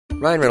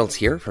Ryan Reynolds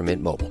here from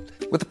Mint Mobile.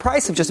 With the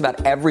price of just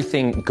about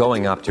everything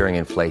going up during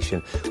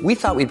inflation, we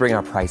thought we'd bring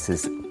our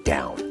prices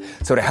down.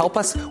 So to help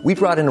us, we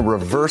brought in a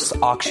reverse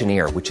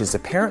auctioneer, which is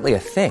apparently a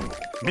thing.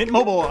 Mint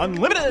Mobile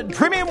Unlimited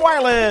Premium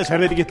Wireless. How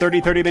to get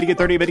 30, 30, bit to get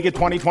 30, bit to get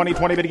 20, 20,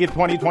 20, bit to get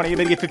 20, 20,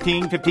 bit to get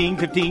 15, 15,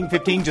 15,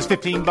 15, just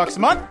 $15 a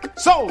month?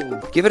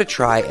 Sold! Give it a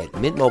try at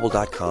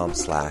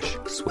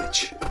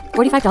mintmobile.com/switch.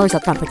 $45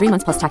 up front for 3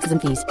 months plus taxes and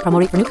fees. Promo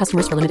rate for new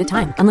customers for limited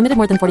time. Unlimited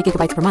more than 40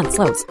 gigabytes per month.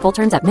 Slows full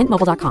terms at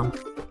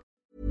mintmobile.com.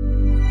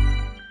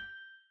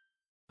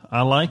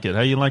 I like it.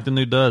 How you like the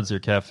new duds here,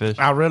 Catfish?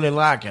 I really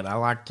like it. I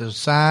like the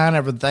sign.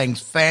 Everything's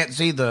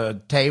fancy.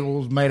 The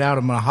table's made out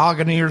of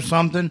mahogany or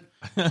something.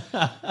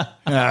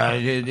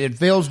 It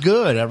feels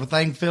good.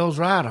 Everything feels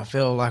right. I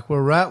feel like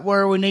we're right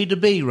where we need to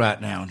be right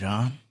now,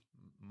 John.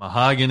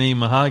 Mahogany.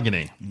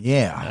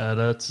 Yeah.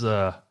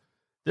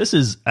 This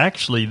is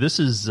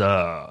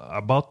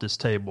I bought this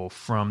table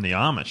from the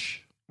Amish.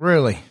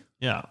 Really?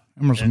 Yeah.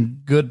 Them are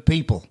some good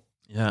people.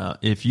 Yeah.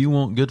 If you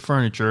want good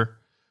furniture,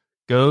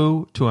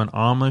 go to an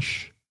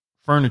Amish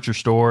furniture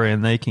store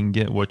and they can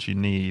get what you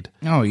need.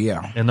 Oh,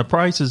 yeah. And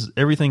the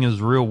everything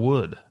is real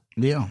wood.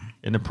 Yeah.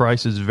 And the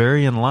price is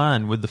very in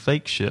line with the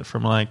fake shit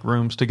from like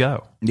Rooms to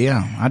Go.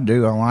 Yeah, I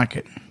do. I like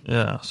it.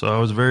 Yeah. So I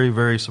was very,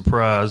 very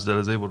surprised that I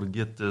was able to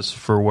get this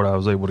for what I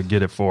was able to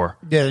get it for.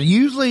 Yeah,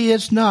 usually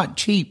it's not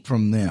cheap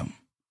from them.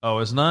 Oh,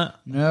 it's not?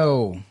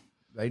 No.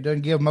 They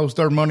done give most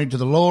of their money to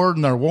the Lord,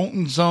 and they're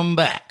wanting some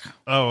back.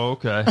 Oh,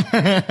 okay.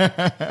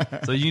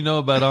 So you know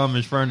about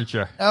Amish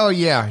furniture. Oh,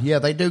 yeah. Yeah,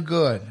 they do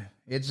good.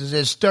 It's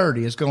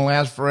sturdy. It's going to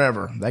last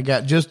forever. They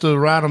got just the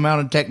right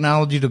amount of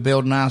technology to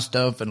build nice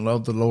stuff and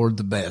love the Lord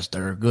the best.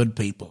 They're good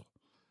people.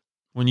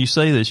 When you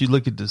say this, you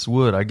look at this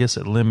wood, I guess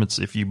it limits,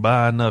 if you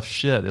buy enough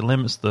shit, it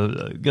limits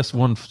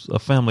a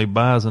family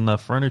buys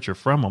enough furniture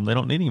from them, they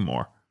don't need any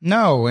more.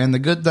 No, and the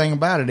good thing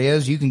about it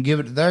is you can give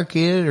it to their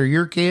kid or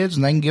your kids,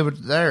 and they can give it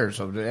to theirs.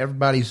 So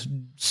everybody's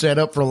set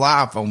up for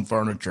life on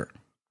furniture.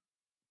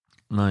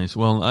 Nice.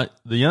 Well,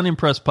 the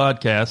Unimpressed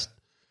podcast,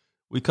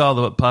 we call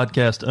the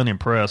podcast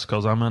Unimpressed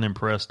because I'm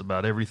unimpressed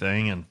about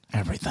everything.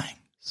 Everything.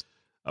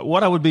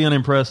 What I would be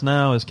unimpressed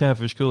now is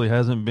Catfish Cooley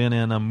hasn't been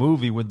in a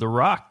movie with The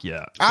Rock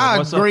yet. So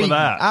what's up with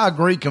that? I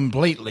agree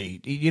completely.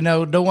 You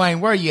know,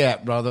 Dwayne, where you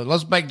at, brother?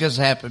 Let's make this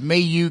happen. Me,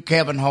 you,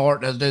 Kevin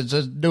Hart,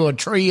 let's do a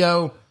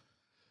trio.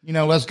 You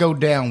know, let's go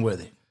down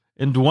with it.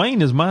 And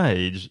Dwayne is my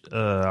age,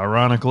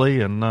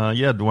 ironically. And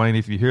Dwayne,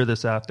 if you hear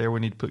this out there, we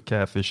need to put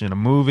Catfish in a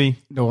movie.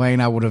 Dwayne,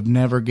 I would have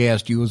never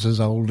guessed you was as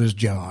old as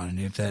John.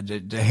 If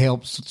that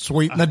helps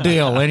sweeten the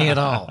deal any at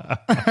all.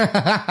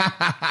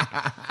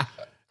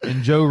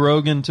 And Joe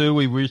Rogan, too.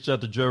 We reached out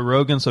to Joe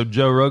Rogan. So,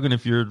 Joe Rogan,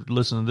 if you're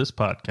listening to this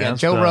podcast. Yeah,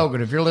 Joe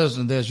Rogan, if you're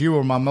listening to this, you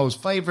are my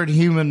most favorite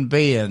human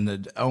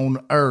being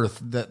on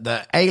Earth that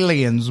the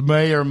aliens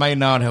may or may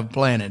not have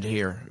planted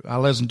here. I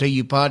listen to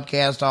you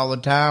podcast all the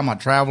time. I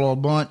travel a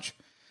bunch.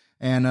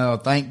 And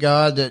thank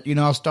God that,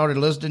 I started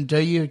listening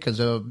to you because,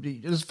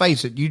 let's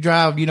face it, you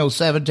drive,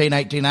 17,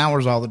 18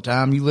 hours all the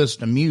time. You listen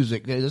to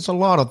music. It's a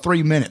lot of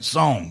 3-minute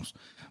songs.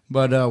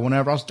 But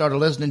whenever I started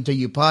listening to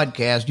your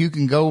podcast, you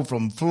can go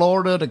from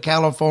Florida to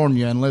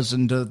California and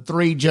listen to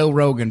 3 Joe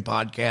Rogan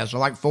podcasts. They're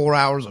like 4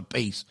 hours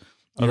apiece.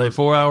 Are they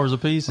 4 hours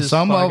apiece?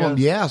 Some of them,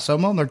 yeah.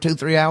 Some of them are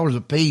 2-3 hours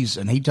apiece,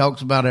 and he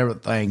talks about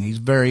everything. He's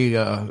very,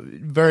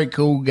 very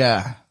cool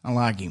guy. I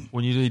like him.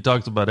 When he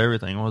talks about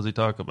everything, what does he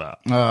talk about?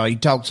 He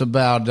talks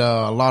about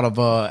a lot of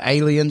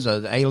aliens.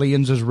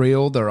 Aliens is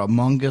real. They're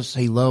among us.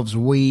 He loves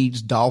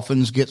weeds.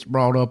 Dolphins gets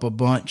brought up a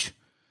bunch.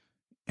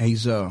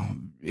 He's a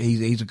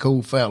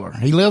cool feller.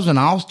 He lives in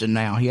Austin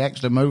now. He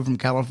actually moved from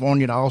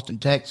California to Austin,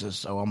 Texas.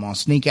 So I'm going to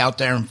sneak out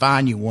there and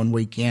find you one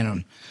weekend,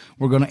 and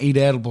we're going to eat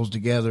edibles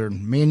together.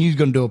 And me and you's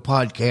going to do a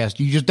podcast.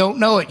 You just don't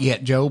know it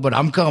yet, Joe, but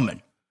I'm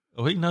coming.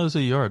 Oh, he knows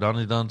who you are.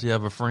 Don't you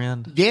have a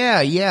friend?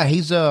 Yeah.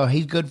 He's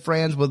good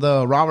friends with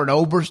Robert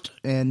Oberst,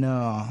 and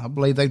I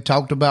believe they've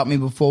talked about me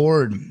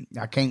before, and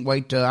I can't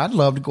wait I'd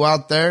love to go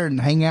out there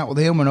and hang out with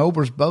him and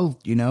Oberst both,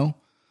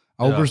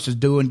 Oberst is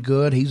doing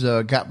good. He's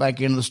got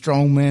back into the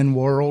strongman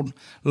world.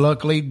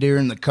 Luckily,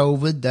 during the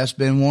COVID, that's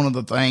been one of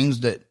the things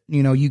that,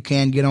 you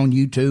can get on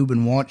YouTube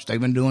and watch. They've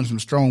been doing some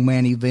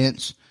strongman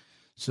events.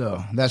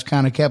 So that's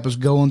kind of kept us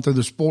going through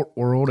the sport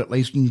world. At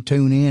least you can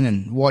tune in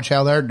and watch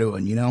how they're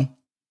doing,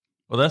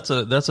 Well, that's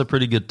a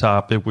pretty good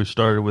topic. We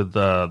started with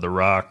The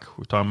Rock.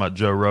 We're talking about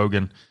Joe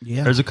Rogan.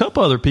 Yeah. There's a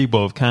couple other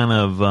people who have kind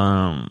of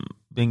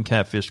been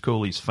Catfish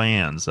Cooley's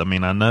fans. I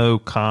mean, I know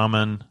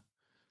Common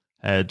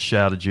had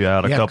shouted you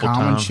out a couple times.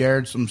 Common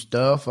shared some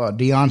stuff.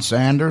 Deion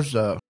Sanders.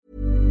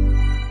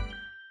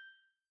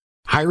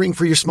 Hiring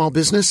for your small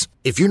business?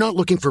 If you're not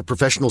looking for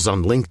professionals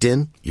on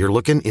LinkedIn, you're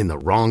looking in the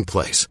wrong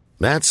place.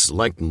 That's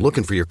like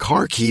looking for your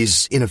car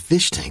keys in a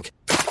fish tank.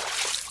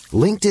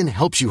 LinkedIn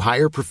helps you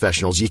hire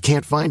professionals you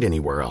can't find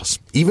anywhere else,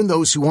 even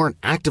those who aren't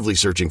actively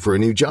searching for a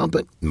new job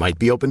but might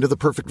be open to the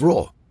perfect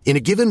role. In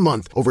a given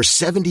month, over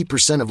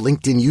 70% of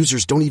LinkedIn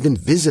users don't even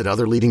visit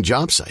other leading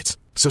job sites.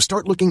 So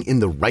start looking in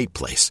the right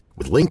place.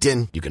 With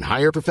LinkedIn, you can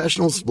hire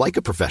professionals like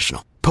a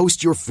professional.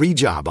 Post your free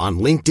job on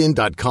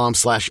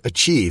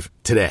linkedin.com/achieve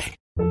today.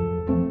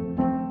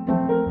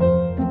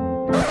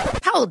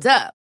 Hold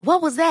up.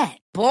 What was that?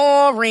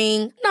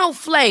 Boring. No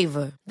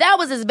flavor. That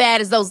was as bad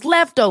as those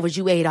leftovers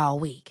you ate all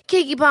week.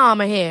 Keke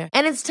Palmer here,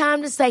 and it's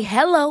time to say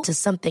hello to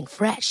something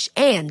fresh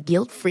and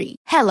guilt-free.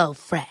 Hello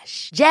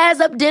Fresh. Jazz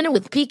up dinner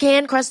with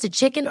pecan-crusted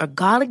chicken or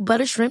garlic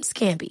butter shrimp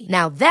scampi.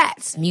 Now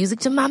that's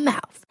music to my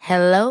mouth.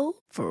 Hello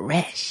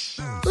Fresh.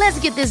 Let's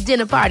get this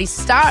dinner party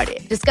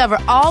started. Discover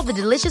all the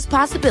delicious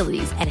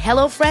possibilities at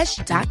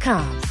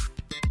HelloFresh.com.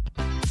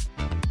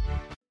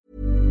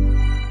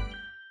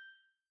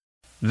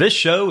 This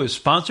show is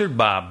sponsored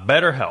by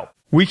BetterHelp.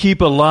 We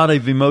keep a lot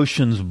of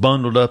emotions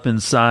bundled up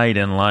inside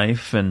in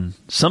life, and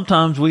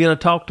sometimes we got to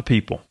talk to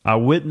people. I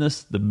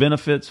witnessed the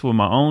benefits with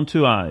my own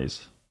two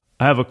eyes.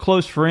 I have a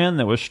close friend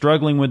that was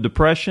struggling with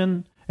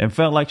depression and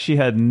felt like she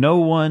had no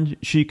one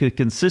she could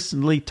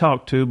consistently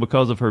talk to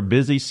because of her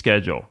busy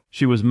schedule.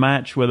 She was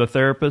matched with a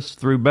therapist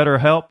through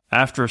BetterHelp.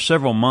 After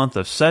several months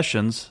of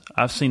sessions,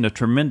 I've seen a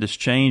tremendous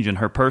change in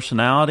her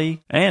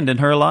personality and in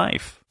her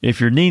life. If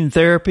you're needing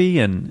therapy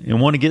and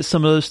want to get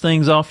some of those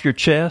things off your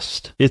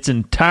chest, it's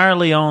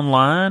entirely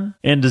online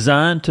and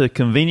designed to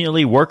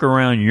conveniently work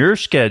around your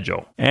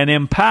schedule and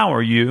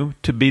empower you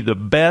to be the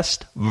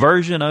best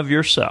version of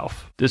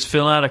yourself. Just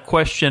fill out a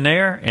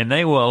questionnaire and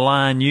they will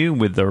align you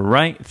with the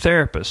right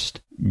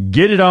therapist.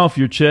 Get it off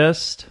your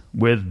chest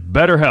with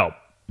BetterHelp.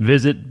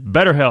 Visit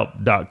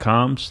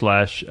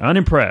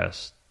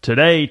BetterHelp.com/unimpressed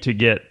today to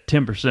get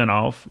 10%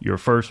 off your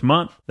first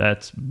month.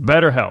 That's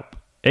BetterHelp.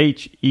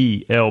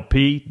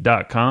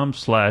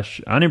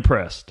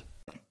 HELP.com/unimpressed.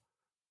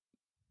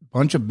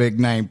 Bunch of big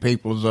name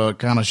people's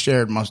kind of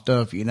shared my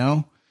stuff, you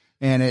know,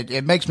 and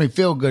it makes me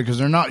feel good because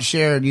they're not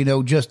sharing, you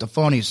know, just the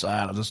funny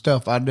side of the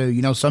stuff I do.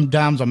 You know,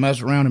 sometimes I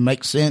mess around and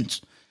make sense,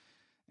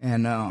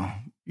 and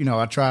you know,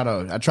 I try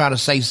to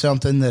say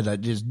something that I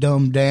just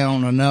dumb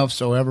down enough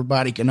so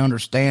everybody can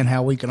understand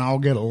how we can all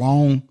get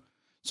along.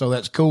 So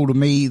that's cool to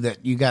me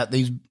that you got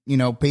these, you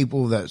know,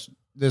 people that's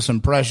this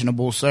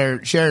impressionable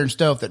sharing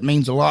stuff that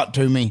means a lot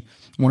to me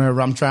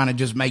whenever I'm trying to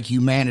just make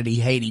humanity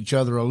hate each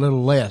other a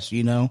little less,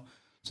 you know?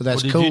 So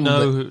that's cool.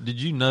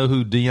 Did you know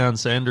who Deion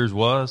Sanders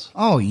was?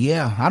 Oh,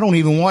 yeah. I don't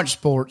even watch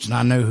sports, and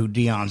I know who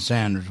Deion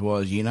Sanders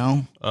was, you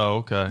know? Oh,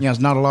 okay. Yeah, it's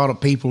not a lot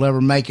of people ever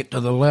make it to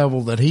the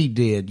level that he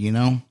did, you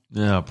know?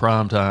 Yeah,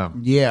 prime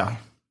time. Yeah.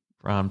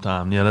 Prime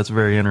time. Yeah, that's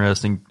very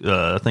interesting.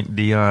 I think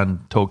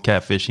Deion told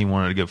Catfish he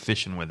wanted to go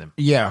fishing with him.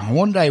 Yeah,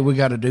 one day we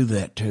got to do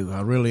that too.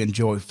 I really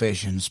enjoy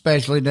fishing,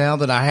 especially now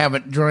that I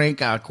haven't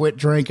drank. I quit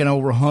drinking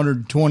over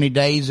 120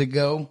 days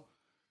ago,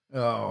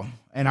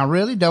 and I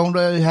really don't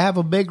have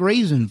a big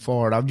reason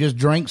for it. I've just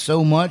drank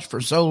so much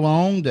for so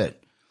long that,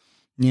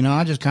 you know,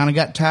 I just kind of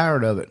got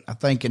tired of it. I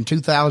think in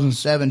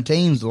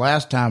 2017 is the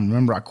last time,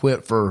 remember, I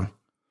quit for,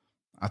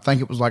 I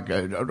think it was like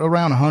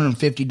around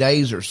 150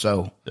 days or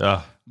so.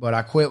 Yeah. But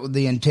I quit with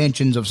the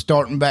intentions of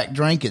starting back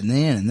drinking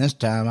then, and this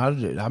time I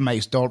may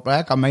start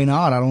back, I may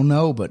not, I don't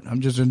know, but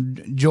I'm just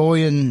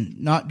enjoying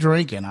not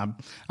drinking. I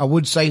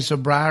would say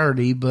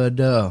sobriety,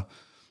 but I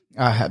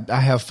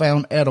have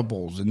found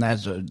edibles, and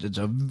it's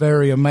a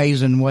very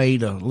amazing way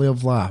to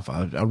live life.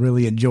 I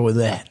really enjoy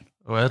that.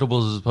 Well,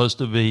 edibles is supposed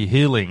to be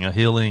healing.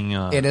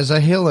 It is a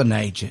healing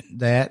agent,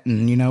 that,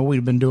 and, you know,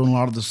 we've been doing a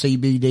lot of the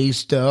CBD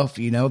stuff,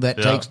 you know, that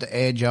takes the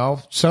edge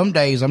off. Some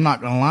days, I'm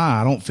not going to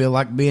lie, I don't feel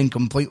like being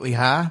completely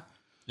high.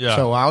 Yeah.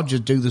 So I'll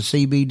just do the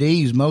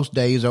CBDs most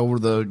days over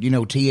the, you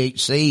know,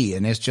 THC,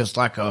 and it's just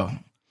like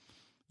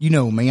you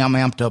know me, I'm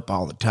amped up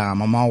all the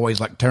time. I'm always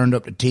like turned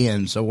up to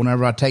 10, so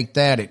whenever I take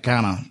that, it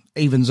kind of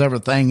evens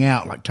everything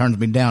out, like turns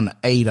me down to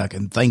 8, I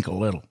can think a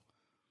little.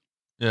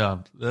 Yeah,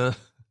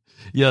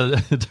 yeah,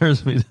 it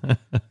turns me down.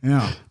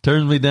 Yeah.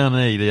 Turns me down to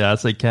 8. Yeah, I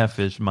say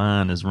Catfish,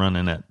 mine is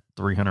running at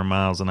 300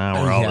 miles an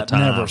hour all the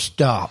time. It never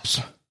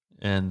stops.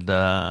 And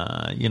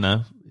you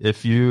know,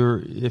 if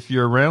you're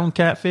around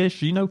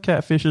Catfish, you know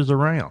Catfish is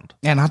around.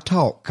 And I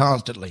talk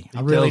constantly.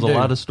 He tells a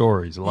lot of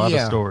stories, of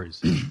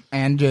stories.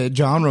 And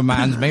John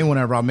reminds me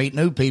whenever I meet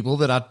new people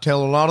that I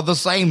tell a lot of the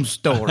same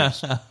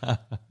stories.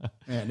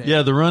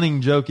 Yeah, the running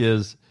joke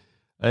is,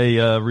 hey,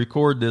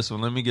 record this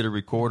one. Let me get a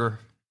recorder.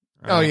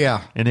 Right? Oh,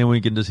 yeah. And then we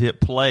can just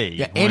hit play.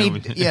 Yeah,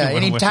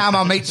 anytime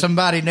I meet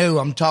somebody new,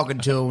 I'm talking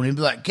to them, and he'd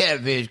be like,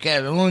 Catfish, why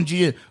don't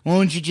you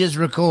just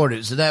record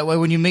it? So that way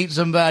when you meet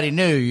somebody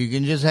new, you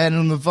can just hand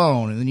them the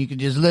phone, and then you can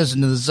just listen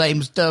to the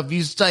same stuff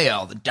you say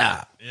all the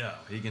time. Yeah,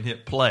 he can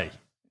hit play.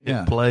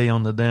 Play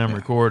on the damn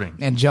recording.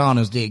 And John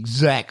is the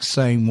exact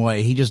same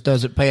way. He just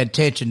doesn't pay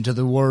attention to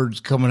the words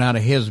coming out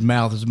of his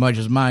mouth as much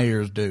as my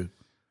ears do.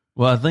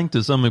 Well, I think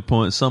to some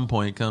point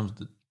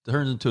it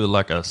turns into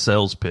like a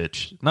sales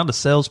pitch. Not a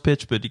sales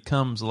pitch, but it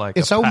becomes like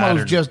it's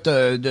almost just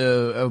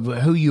of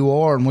who you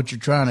are and what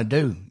you're trying to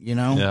do, you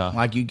know? Yeah.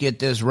 Like you get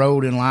this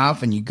road in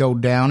life and you go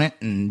down it,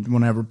 and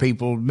whenever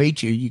people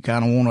meet you, you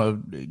kind of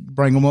want to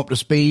bring them up to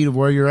speed of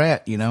where you're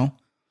at, you know?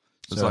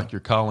 It's like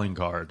your calling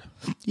card.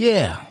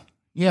 Yeah.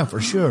 Yeah,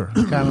 for sure.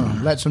 Kind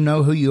of lets them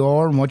know who you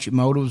are and what your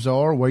motives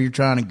are, where you're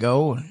trying to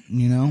go,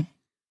 you know.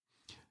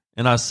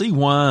 And I see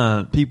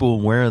why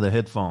people wear the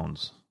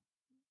headphones.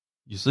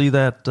 You see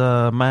that,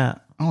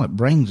 Matt? Oh, it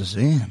brings us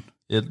in.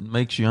 It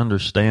makes you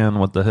understand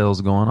what the hell's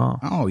going on.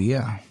 Oh,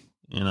 yeah.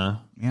 You know?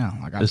 Yeah,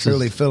 like I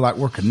truly feel like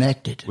we're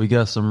connected. We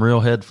got some real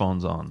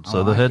headphones on.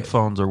 So the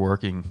headphones are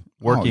working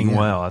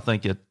well. I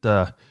think it,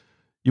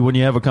 when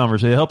you have a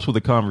conversation, it helps with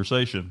the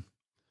conversation.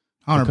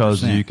 100%.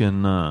 Because you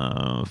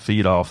can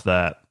feed off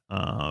that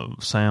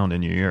sound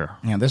in your ear.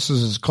 Yeah, this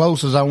is as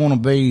close as I want to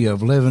be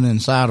of living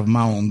inside of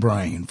my own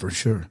brain, for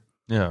sure.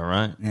 Yeah,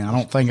 right. Yeah, I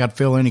don't think I'd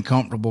feel any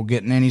comfortable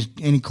getting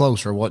any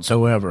closer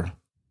whatsoever.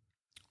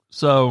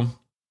 So,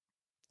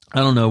 I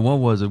don't know, what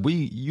was it?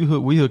 We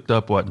hooked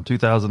up, in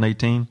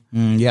 2018?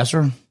 Yes,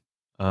 sir.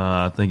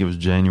 I think it was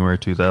January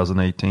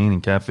 2018,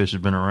 and Catfish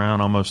has been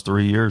around almost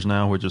 3 years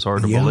now, which is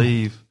hard to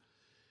believe.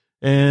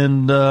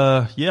 And,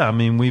 I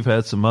mean, we've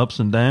had some ups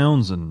and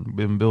downs, and we've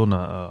been building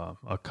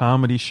a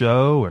comedy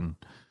show, and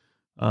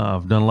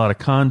I've done a lot of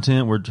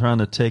content. We're trying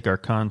to take our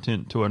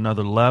content to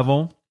another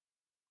level.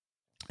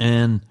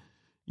 And,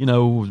 you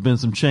know, there's been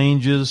some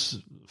changes,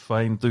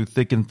 fighting through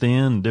thick and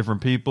thin,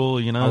 different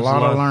people, you know. A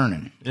lot of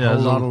learning. Yeah, a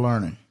lot of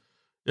learning.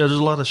 Yeah, there's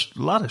a lot of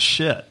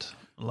shit.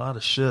 A lot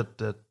of shit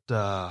that, there's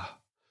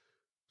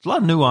a lot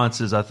of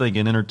nuances, I think,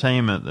 in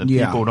entertainment that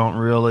people don't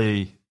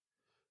really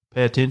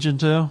pay attention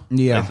to.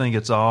 Yeah. I think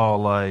it's all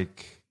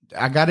like...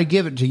 I got to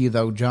give it to you,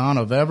 though, John.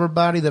 Of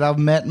everybody that I've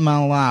met in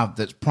my life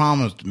that's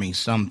promised me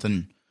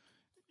something,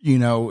 you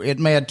know, it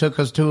may have took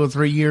us 2 or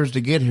 3 years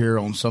to get here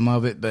on some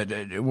of it, but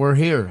we're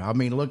here. I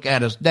mean, look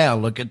at us now.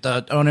 Look at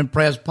the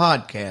Unimpressed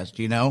podcast,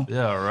 you know?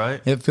 Yeah,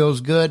 right. It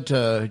feels good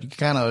to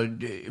kind of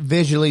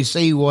visually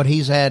see what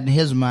he's had in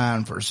his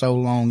mind for so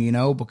long, you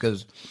know,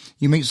 because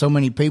you meet so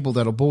many people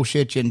that'll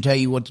bullshit you and tell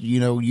you what, you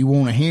know, you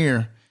want to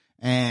hear.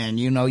 And,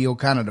 you know, you'll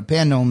kind of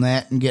depend on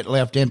that and get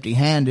left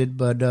empty-handed.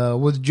 But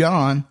with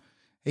John,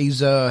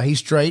 he's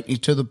straight, he's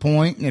to the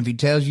point, and if he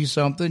tells you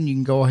something, you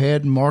can go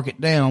ahead and mark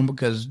it down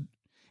because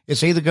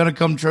it's either going to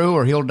come true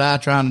or he'll die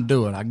trying to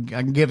do it. I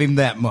can give him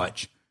that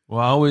much. Well,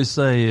 I always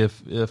say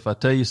if I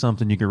tell you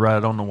something, you can write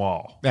it on the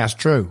wall. That's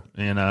true.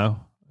 You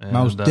know? And,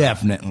 most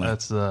definitely.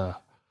 That's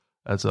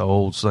an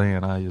old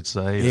saying, I would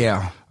say.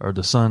 Yeah. Or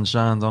the sun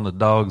shines on the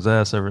dog's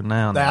ass every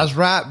now and then. That's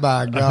right,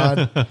 by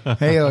God.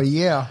 Hell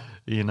yeah.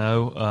 You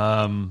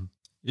know,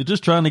 you're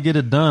just trying to get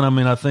it done. I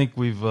mean, I think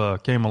we've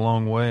came a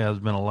long way. There's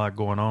been a lot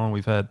going on.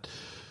 We've had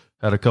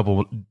a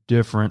couple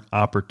different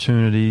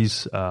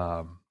opportunities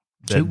that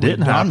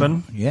didn't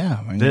happen. Yeah,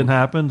 I mean, didn't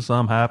happen.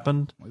 Some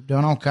happened. We've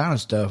done all kind of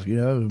stuff. You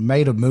know,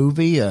 made a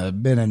movie.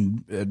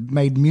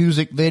 Made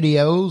music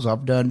videos.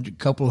 I've done a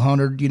couple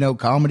hundred, you know,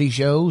 comedy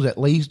shows at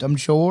least. I'm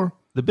sure.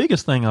 The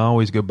biggest thing I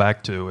always go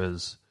back to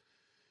is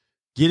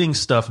getting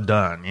stuff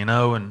done, you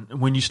know,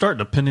 and when you start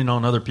depending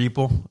on other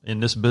people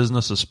in this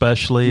business,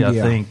 especially, I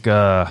think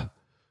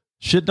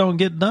shit don't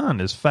get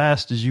done as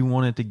fast as you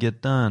want it to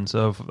get done.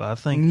 So I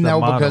think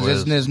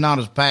because it's not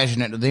as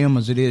passionate to them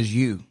as it is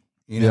you.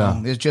 You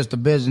know, it's just a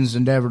business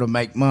endeavor to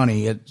make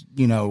money. It's,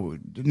 you know,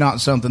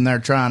 not something they're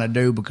trying to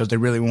do because they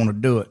really want to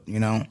do it, you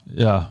know?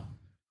 Yeah.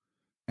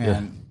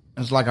 And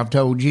it's like I've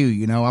told you,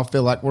 you know, I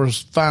feel like we're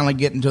finally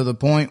getting to the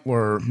point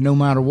where no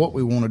matter what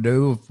we want to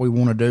do, if we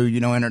want to do, you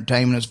know,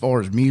 entertainment as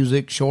far as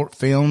music, short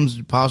films,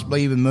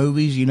 possibly even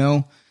movies, you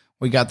know,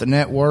 we got the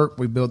network,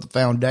 we built the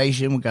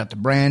foundation, we got the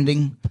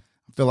branding. I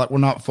feel like we're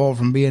not far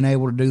from being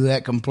able to do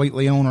that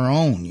completely on our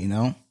own, you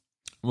know?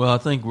 Well, I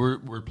think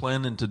we're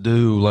planning to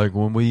do, like,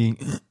 when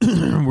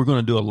we're going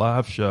to do a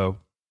live show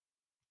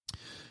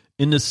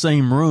in the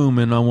same room,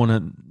 and I want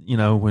to, you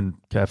know, when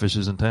Catfish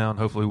is in town,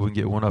 hopefully we can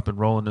get one up and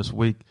rolling this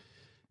week,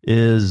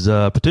 is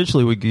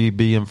potentially we could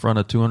be in front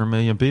of 200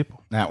 million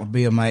people. That would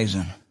be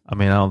amazing. I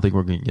mean, I don't think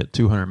we're going to get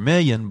 200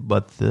 million,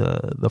 but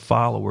the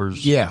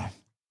followers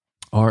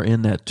are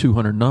in that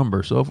 200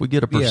 number. So if we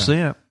get a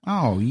percent.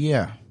 Oh,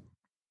 yeah.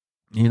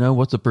 You know,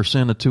 what's a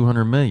percent of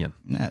 200 million?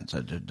 That's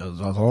a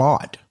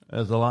lot.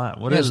 That's a lot.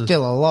 What that's is it?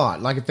 Still a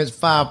lot. Like if it's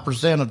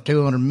 5% of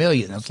 200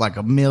 million, that's like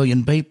 1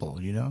 million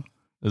people, you know?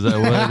 Is that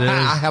what it is?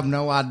 I have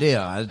no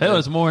idea. Hell,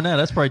 it's more than that.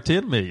 That's probably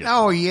 10 million.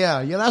 Oh, yeah.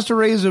 Yeah, that's the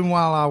reason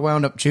why I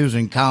wound up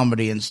choosing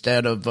comedy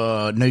instead of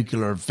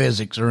nuclear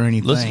physics or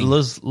anything.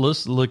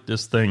 Let's look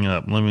this thing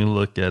up. Let me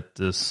look at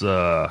this.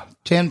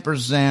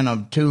 10%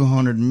 of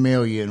 200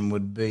 million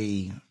would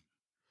be...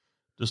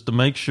 Just to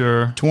make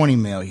sure. 20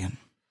 million.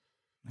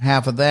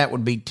 Half of that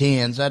would be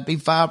 10, so that'd be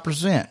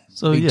 5%.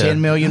 So,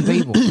 10 million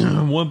people.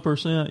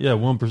 1%? Yeah,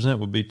 1%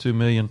 would be 2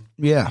 million.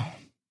 Yeah,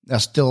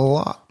 that's still a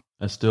lot.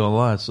 That's still a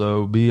lot.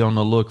 So be on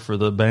the look for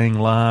the Bang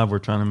Live. We're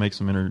trying to make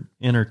some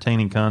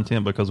entertaining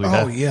content because we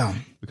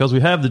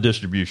have the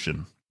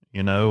distribution,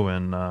 you know,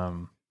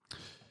 and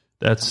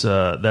that's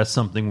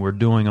something we're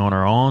doing on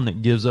our own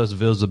that gives us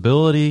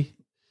visibility,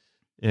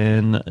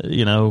 and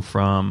you know,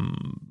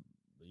 from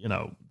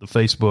the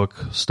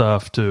Facebook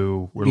stuff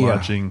to we're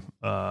launching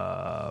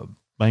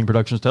Bang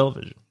Productions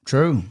Television.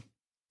 True.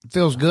 It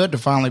feels good to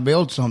finally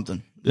build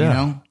something. You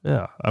know?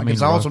 Yeah. I mean,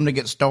 it's awesome to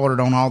get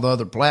started on all the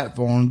other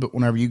platforms, but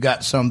whenever you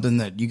got something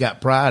that you got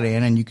pride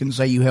in and you can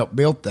say you helped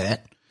build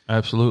that.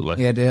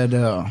 Absolutely.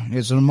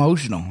 It's an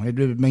emotional.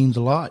 It means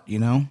a lot, you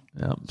know?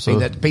 Yeah. See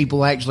that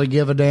people actually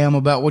give a damn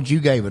about what you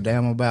gave a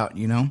damn about,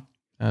 you know?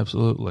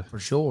 Absolutely. For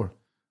sure.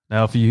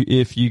 Now,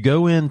 if you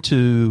go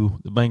into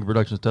the Bang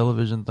Productions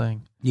television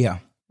thing, yeah,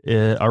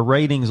 our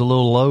rating's a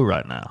little low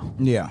right now.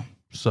 Yeah.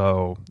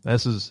 So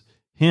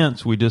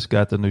hence we just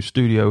got the new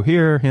studio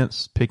here.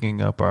 Hence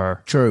picking up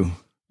our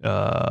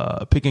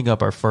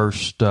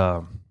first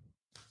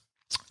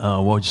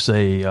what would you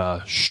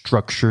say,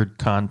 structured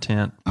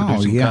content,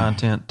 producing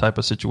content type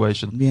of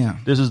situation. Yeah.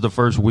 This is the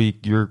first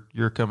week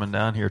you're coming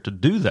down here to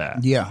do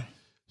that. Yeah.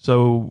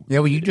 So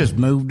well, you just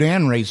moved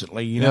in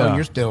recently. You know,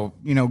 you're still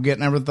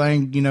getting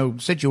everything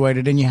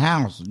situated in your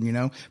house.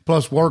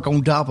 Plus work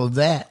on top of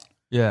that.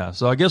 Yeah.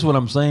 So I guess what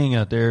I'm saying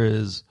out there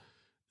is,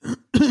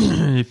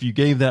 if you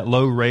gave that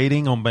low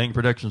rating on Bang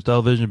Productions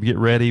television, get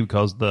ready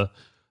because the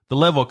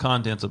level of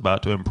content's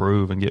about to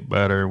improve and get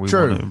better. We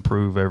want to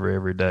improve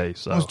every day.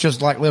 So it's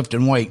just like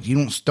lifting weights. You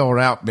don't start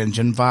out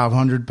benching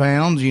 500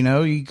 pounds.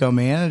 You come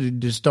in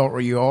and just start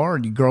where you are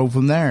and you grow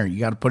from there. You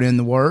got to put in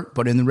the work,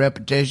 put in the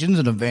repetitions,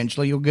 and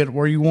eventually you'll get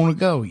where you want to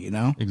go.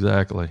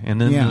 Exactly.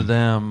 And then the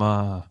damn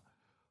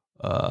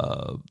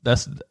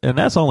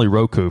that's only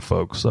Roku,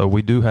 folks. So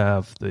we do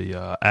have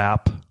the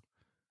app.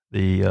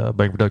 The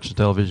Bang Productions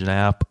television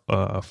app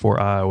for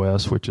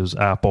iOS, which is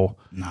Apple,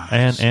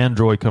 and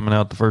Android coming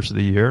out the first of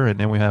the year, and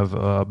then we have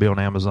be on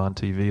Amazon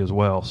TV as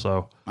well.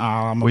 So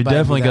we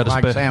definitely got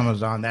to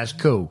Amazon. That's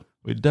cool.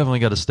 We definitely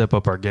got to step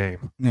up our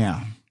game.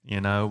 Yeah,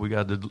 we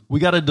got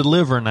to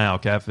deliver now,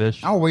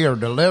 Catfish. Oh, we are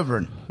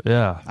delivering.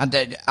 Yeah,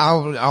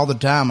 all the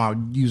time. I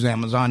use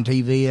Amazon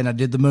TV, and I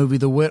did the movie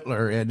The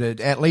Whittler,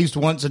 and at least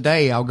once a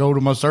day, I'll go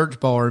to my search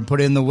bar and put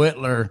in The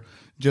Whittler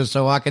just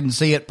so I can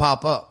see it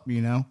pop up.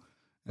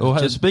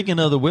 Oh, speaking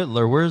of the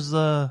Whittler, where's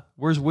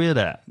Whit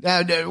at?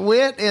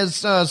 Whit is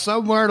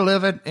somewhere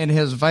living in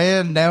his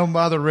van down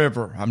by the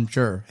river. I'm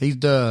sure I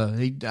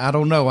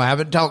don't know. I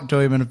haven't talked to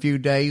him in a few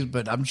days,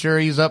 but I'm sure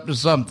he's up to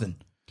something.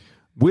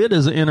 Whit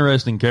is an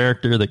interesting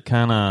character that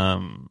kind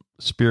of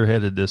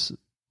spearheaded this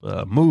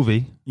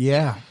movie.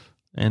 Yeah,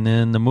 and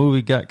then the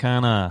movie got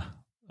kind of.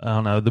 I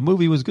don't know. The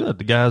movie was good.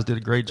 The guys did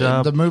a great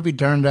job. The movie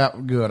turned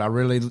out good. I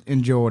really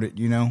enjoyed it.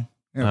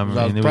 I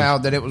was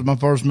proud that it was my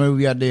first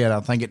movie I did. I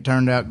think it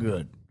turned out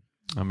good.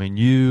 I mean,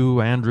 you,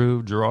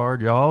 Andrew,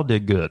 Gerard, y'all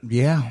did good.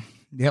 Yeah.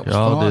 It was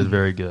y'all fun. did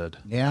very good.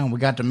 Yeah, we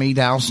got to meet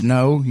Al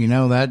Snow.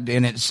 That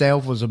in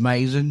itself was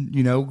amazing.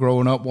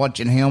 Growing up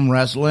watching him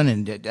wrestling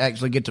and to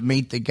actually get to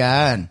meet the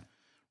guy and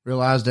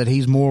realize that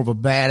he's more of a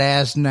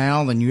badass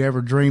now than you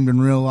ever dreamed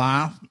in real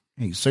life.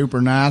 He's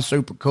super nice,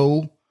 super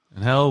cool.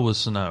 And how old was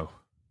Snow?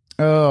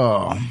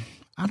 I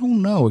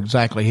don't know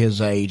exactly his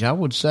age. I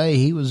would say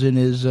he was in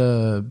his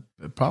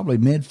probably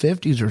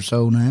mid-50s or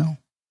so now.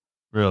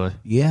 Really?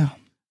 Yeah.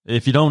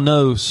 If you don't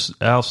know,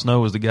 Al Snow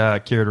was the guy I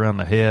carried around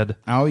the head.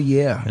 Oh,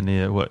 yeah. And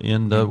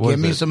give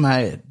me some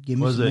head.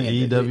 Was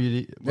it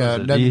EWD?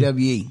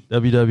 WWE.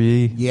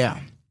 WWE? Yeah.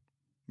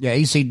 Yeah,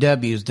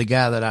 ECW is the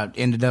guy that I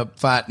ended up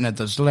fighting at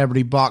the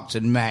celebrity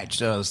boxing match,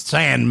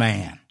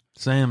 Sandman.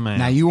 Sandman.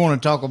 Now, you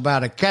want to talk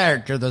about a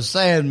character, the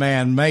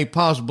Sandman may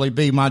possibly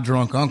be my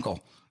drunk uncle.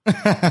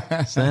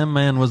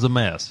 Sandman was a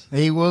mess.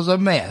 He was a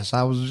mess.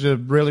 I was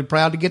just really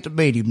proud to get to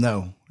meet him,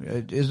 though.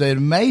 It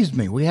amazed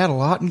me. We had a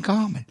lot in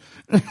common.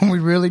 We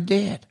really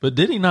did. But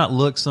did he not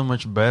look so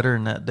much better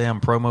in that damn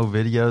promo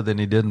video than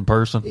he did in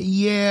person?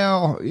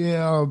 Yeah.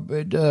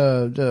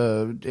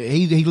 But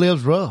he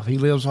lives rough. He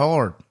lives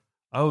hard.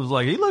 I was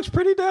like, he looks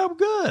pretty damn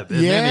good.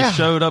 And then he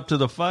showed up to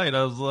the fight.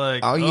 I was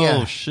like,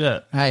 oh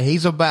shit. Hey,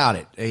 he's about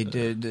it.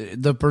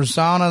 The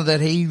persona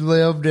that he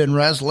lived in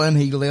wrestling,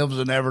 he lives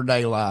in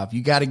everyday life.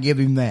 You got to give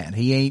him that.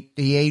 He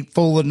ain't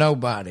fooling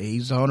nobody.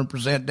 He's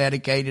 100%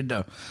 dedicated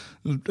to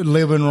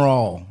living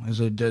raw, is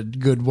a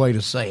good way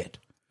to say it.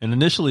 And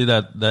initially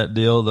that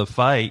deal, the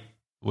fight,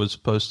 was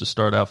supposed to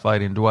start out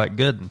fighting Dwight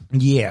Gooden.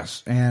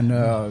 Yes, and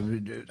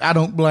I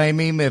don't blame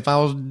him. If I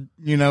was,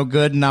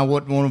 Gooden, I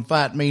wouldn't want to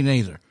fight me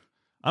neither.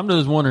 I'm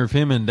just wondering if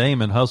him and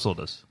Damon hustled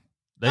us.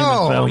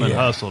 Damon Feldman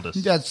hustled us.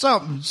 Yeah,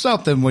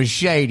 something was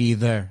shady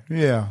there.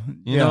 Yeah.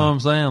 You know what I'm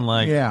saying?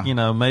 Like,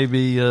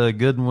 maybe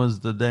Gooden was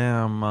the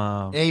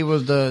damn... he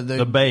was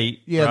the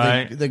bait,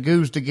 right? the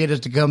goose to get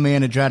us to come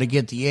in and try to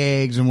get the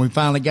eggs, and we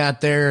finally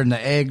got there, and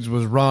the eggs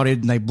was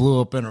rotted, and they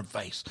blew up in her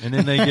face. And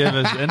then they give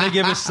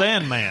us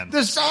Sandman.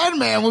 The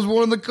Sandman was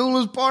one of the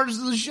coolest parts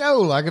of the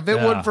show. Like, if it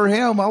wasn't for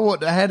him, I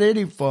wouldn't have had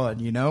any fun,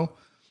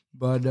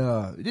 But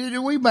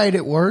we made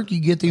it work. You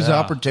get these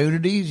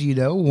opportunities,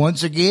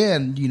 Once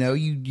again,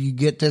 you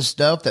get this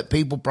stuff that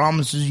people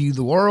promises you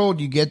the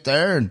world. You get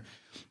there and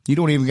you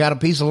don't even got a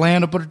piece of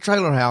land to put a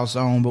trailer house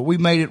on. But we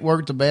made it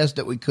work the best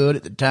that we could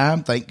at the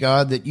time. Thank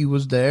God that you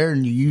was there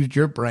and you used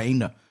your brain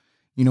to,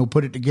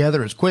 put it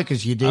together as quick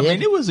as you did. I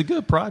mean, it was a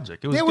good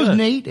project. It was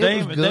neat.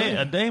 It was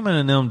good. Damon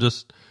and them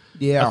just...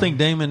 Yeah, I think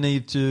Damon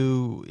needs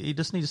to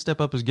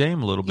step up his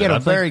game a little bit. He had a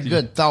very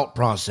good thought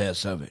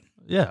process of it.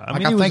 Yeah,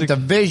 I think the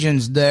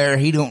vision's there.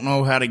 He don't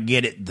know how to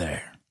get it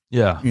there.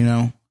 Yeah, you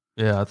know.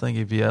 Yeah, I think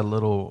if he had a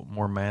little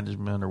more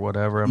management or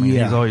whatever, I mean,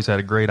 he's always had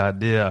a great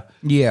idea.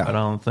 Yeah, but I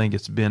don't think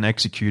it's been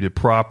executed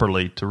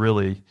properly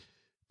to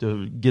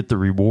get the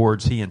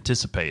rewards he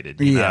anticipated.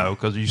 You know,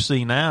 because you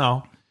see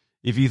now,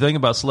 if you think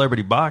about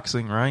celebrity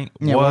boxing, right?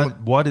 Yeah,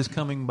 what is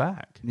coming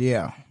back?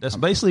 Yeah, that's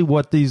basically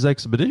what these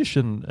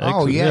expedition.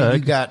 You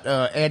got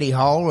Eddie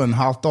Hall and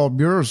Hafthor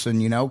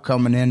Bjornsson, you know,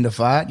 coming in to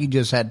fight. You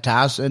just had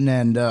Tyson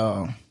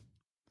and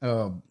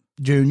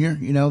Junior,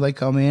 you know, they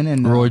come in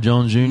and Roy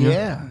Jones Jr.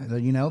 Yeah,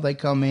 you know, they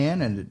come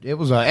in and it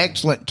was an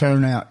excellent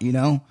turnout, you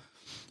know.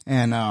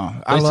 And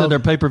they said their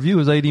pay-per-view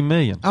was $80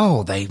 million.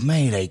 Oh, they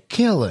made a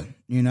killing,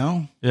 you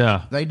know.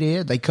 Yeah, they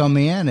did. They come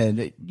in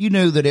and you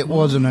knew that it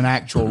wasn't an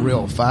actual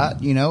real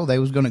fight. You know, they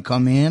was going to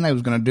come in, they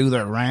was going to do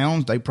their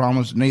rounds. They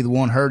promised neither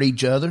one hurt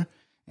each other,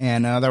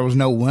 and there was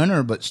no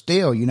winner. But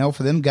still, you know,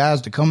 for them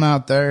guys to come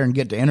out there and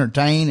get to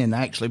entertain and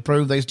actually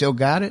prove they still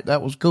got it,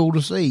 that was cool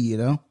to see. You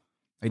know.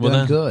 They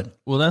done good.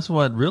 Well, that's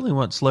what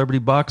celebrity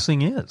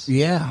boxing is.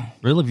 Yeah.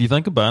 Really, if you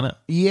think about it.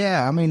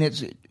 Yeah, I mean,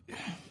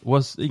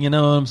 you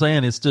know what I'm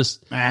saying? It's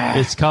just,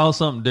 it's called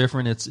something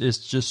different. It's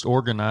just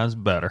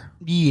organized better.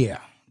 Yeah.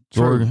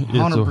 True.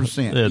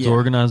 100%. It's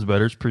organized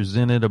better. It's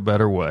presented a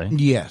better way.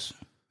 Yes.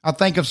 I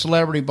think if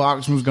celebrity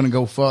boxing was going to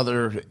go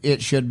further,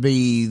 it should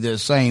be the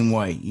same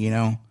way, you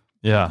know?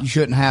 Yeah. You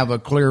shouldn't have a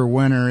clear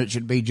winner. It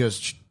should be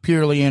just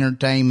purely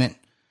entertainment.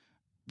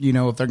 You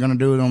know, if they're going to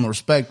do it on the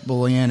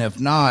respectable end, if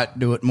not,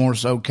 do it more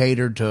so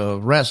catered to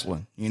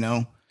wrestling, you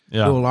know, do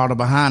a lot of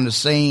behind the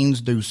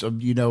scenes, do some,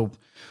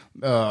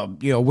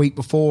 a week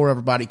before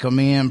everybody come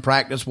in,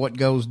 practice what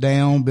goes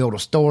down, build a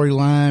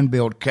storyline,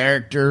 build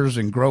characters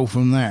and grow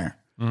from there.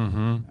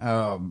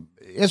 Mm-hmm.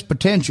 It's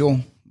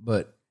potential,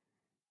 but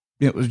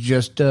it was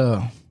just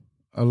a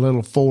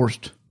little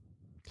forced.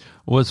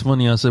 Well, it's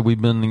funny. I said we've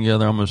been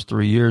together almost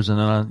 3 years, and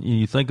then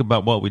you think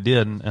about what we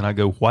did, and I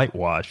go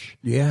whitewash.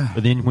 Yeah.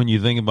 But then when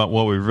you think about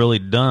what we've really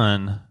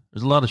done,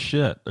 there's a lot of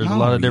shit. There's a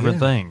lot of different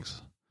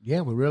things.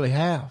 Yeah, we really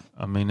have.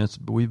 I mean,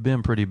 we've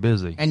been pretty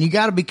busy. And you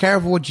got to be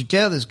careful what you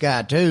tell this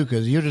guy, too,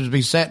 because you'll just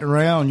be sitting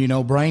around, you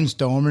know,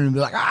 brainstorming and be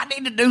like, I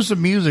need to do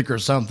some music or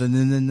something.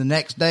 And then the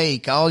next day he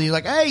calls you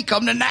like, hey,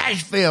 come to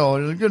Nashville.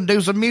 We're going to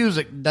do some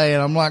music today.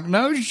 And I'm like,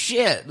 no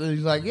shit. And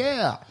he's like,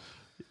 yeah.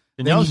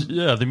 And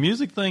the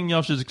music thing,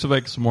 y'all should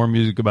expect some more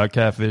music about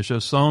Catfish.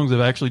 Those songs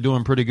are actually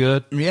doing pretty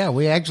good. Yeah,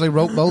 we actually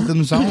wrote both of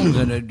them songs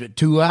in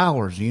 2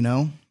 hours, you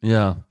know.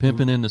 Yeah,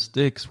 Pimpin' in the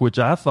Sticks, which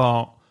I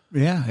thought...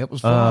 Yeah, it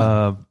was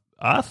fun.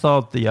 I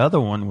thought the other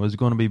one was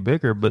going to be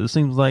bigger, but it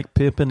seems like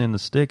Pimpin' in the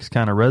Sticks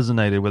kind of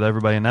resonated with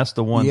everybody, and that's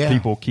the one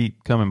people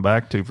keep coming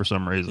back to for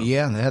some reason.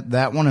 Yeah,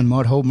 that one and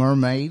Mudhole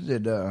Mermaid.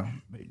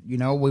 You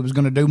know, we was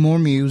going to do more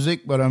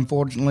music, but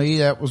unfortunately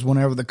that was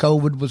whenever the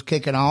COVID was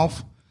kicking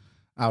off.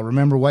 I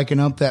remember waking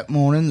up that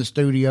morning, the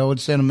studio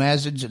had sent a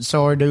message that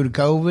sorry due to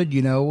COVID,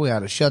 you know, we had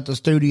to shut the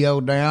studio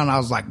down. I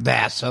was like,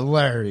 that's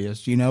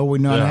hilarious. You know,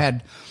 we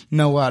had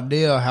no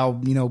idea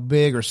how, you know,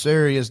 big or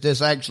serious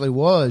this actually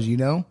was, you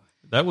know.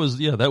 That was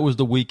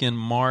the weekend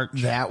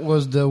March. That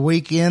was the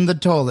weekend the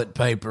toilet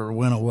paper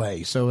went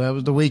away. So that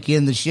was the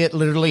weekend the shit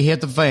literally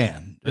hit the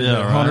fan.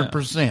 Yeah,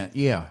 100%.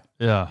 Yeah.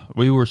 Yeah,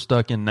 we were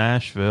stuck in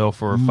Nashville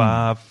for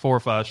 4 or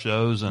 5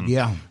 shows, and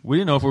we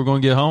didn't know if we were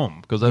going to get home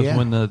because that's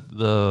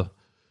when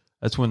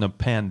that's when the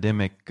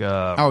pandemic.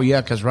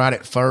 Because right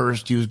at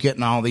first you was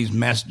getting all these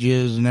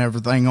messages and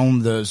everything on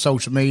the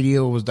social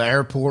media was the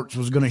airports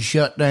was going to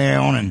shut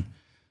down, and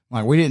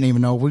like we didn't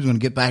even know if we was going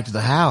to get back to the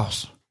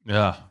house.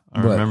 Yeah,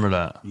 I remember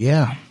that.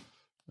 Yeah,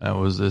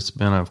 it's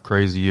been a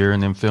crazy year,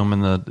 and then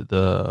filming we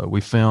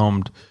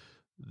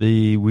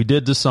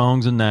did the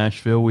songs in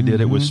Nashville. We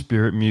did it with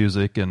Spirit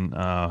Music, and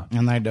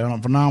they done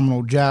a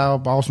phenomenal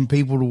job. Awesome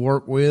people to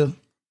work with.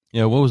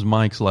 Yeah, what was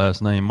Mike's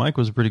last name? Mike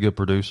was a pretty good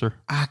producer.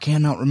 I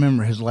cannot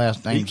remember his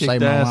last name. He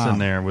kicked ass in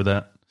there with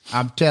that.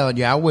 I'm telling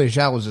you, I wish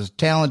I was as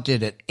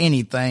talented at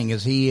anything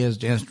as he is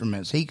to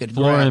instruments. He could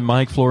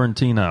Mike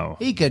Florentino.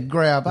 He could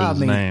grab,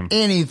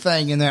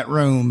 anything in that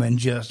room and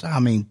just,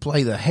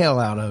 play the hell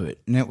out of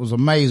it. And it was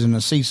amazing to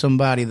see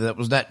somebody that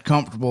was that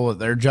comfortable at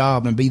their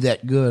job and be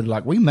that good.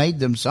 Like, we made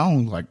them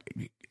songs, like,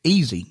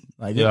 easy.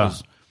 Like, it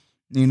was,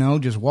 you know,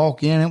 just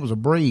walk in. It was a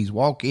breeze.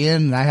 Walk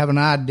in, and I have an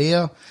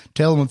idea,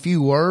 tell them a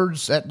few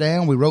words, sat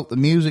down, we wrote the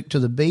music to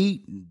the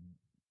beat.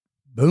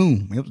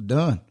 Boom, it was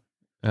done.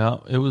 Yeah,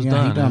 it was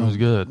done. It was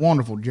good.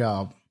 Wonderful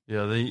job.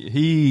 Yeah,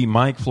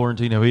 Mike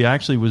Florentino, he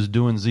actually was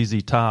doing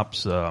ZZ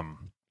Top's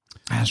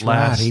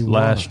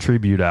last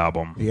tribute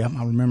album. Yeah,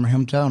 I remember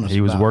him telling us.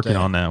 He was working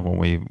on that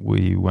when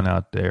we went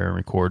out there and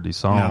recorded these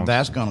songs. Now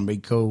that's going to be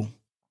cool.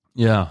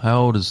 Yeah,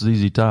 how old is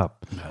ZZ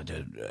Top?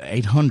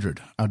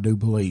 800, I do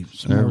believe.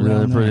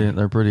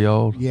 They're pretty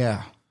old.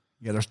 Yeah,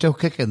 they're still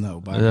kicking though.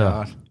 By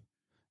God,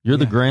 you're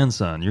the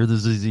grandson. You're the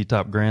ZZ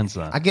Top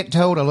grandson. I get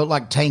told I look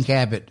like Tank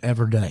Abbott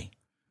every day.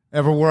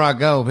 Everywhere I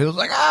go, people's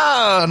like,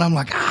 and I'm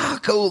like,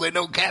 cool. They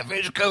know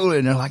Catfish cool.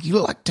 And they're like, you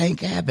look like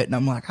Tank Abbott. And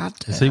I'm like,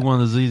 is he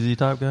one of the ZZ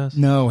Top guys?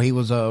 No, he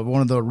was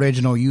one of the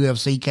original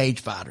UFC cage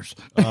fighters.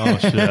 Oh,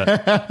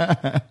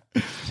 shit.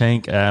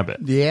 Tank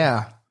Abbott.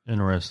 Yeah.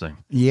 Interesting.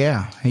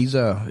 Yeah,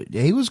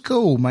 he was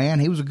cool, man.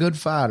 He was a good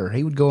fighter.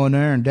 He would go in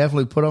there and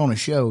definitely put on a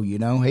show, you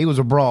know. He was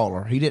a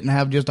brawler. He didn't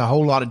have just a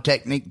whole lot of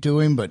technique to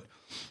him, but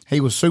he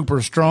was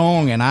super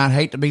strong, and I'd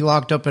hate to be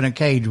locked up in a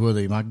cage with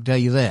him, I can tell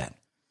you that.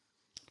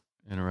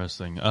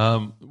 Interesting.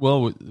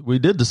 Well, we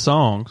did the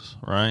songs,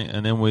 right?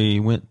 And then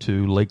we went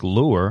to Lake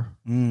Lure.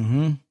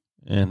 Mm-hmm.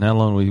 And how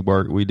long we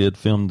worked? We did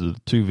film the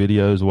 2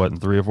 videos, what, in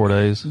 3 or 4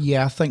 days?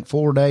 Yeah, I think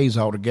 4 days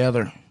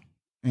altogether.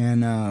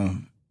 And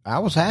I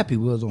was happy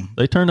with them.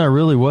 They turned out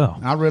really well.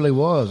 I really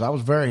was. I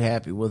was very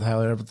happy with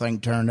how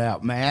everything turned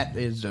out. Matt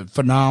is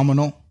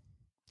phenomenal.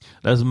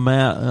 That's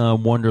Matt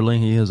Wonderling.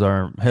 He is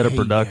our head of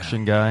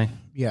production guy.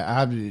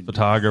 Yeah,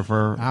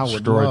 photographer, I would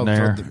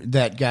extraordinaire. love for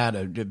that guy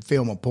to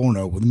film a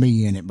porno with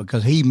me in it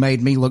because he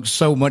made me look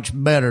so much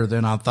better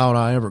than I thought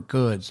I ever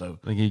could. So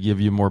I think he'd give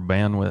you more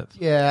bandwidth.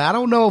 Yeah, I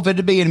don't know if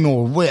it'd be any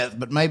more width,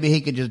 but maybe he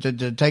could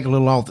just take a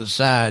little off the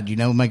side, you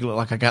know, make it look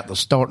like I got the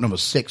starting of a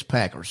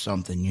 6-pack or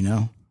something, you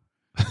know.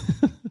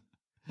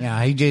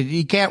 Yeah,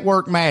 he can't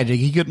work magic.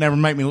 He could never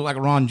make me look like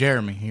Ron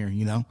Jeremy here,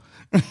 you know.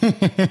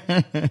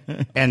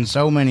 And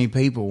so many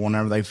people,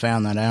 whenever they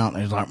found that out,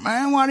 they was like,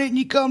 man, why didn't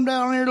you come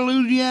down here to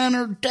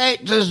Louisiana or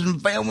Texas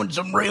and film with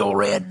some real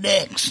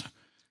rednecks?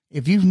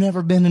 If you've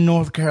never been to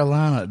North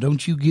Carolina,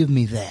 don't you give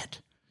me that.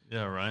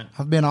 Yeah, right.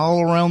 I've been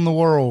all around the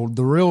world.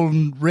 The real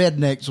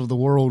rednecks of the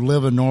world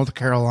live in North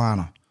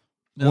Carolina.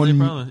 No, they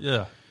probably,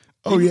 yeah.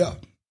 Oh, yeah.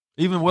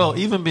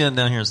 Even being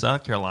down here in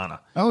South Carolina.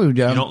 Oh,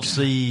 yeah. You don't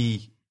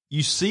see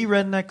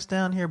rednecks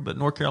down here, but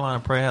North Carolina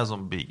probably has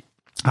them beat.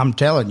 I'm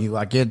telling you,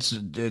 like it's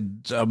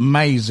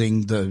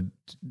amazing the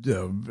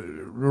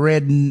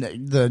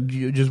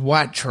just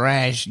white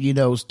trash, you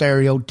know,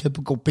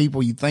 stereotypical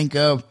people you think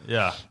of.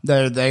 Yeah,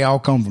 they all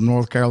come from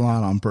North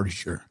Carolina. I'm pretty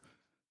sure.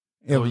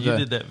 You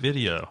did that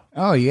video.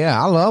 Oh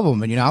yeah, I love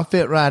them, and you know I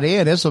fit right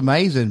in. It's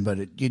amazing,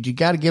 but you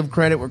got to give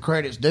credit where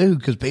credit's due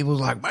because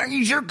people's like, man,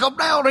 you should come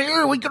down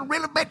here. We could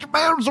really bet you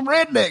down some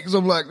rednecks.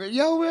 I'm like,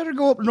 y'all better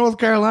go up to North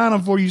Carolina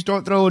before you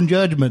start throwing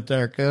judgment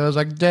there, cuz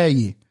I can tell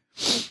you.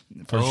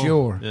 For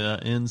sure. Yeah,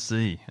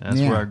 NC. That's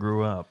where I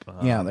grew up.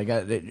 Yeah,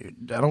 I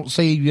don't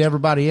see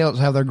everybody else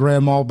have their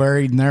grandma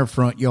buried in their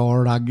front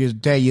yard. I can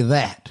just tell you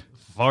that.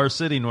 Far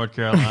City, North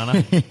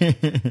Carolina.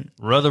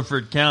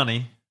 Rutherford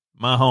County,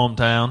 my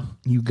hometown.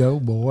 You go,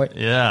 boy.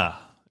 Yeah.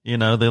 You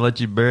know, they let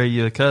you bury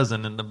your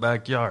cousin in the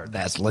backyard.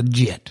 That's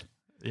legit.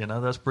 You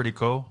know, that's pretty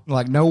cool.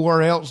 Like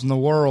nowhere else in the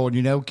world,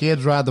 you know,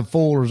 kids ride the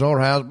full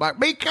resort house. Like,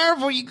 be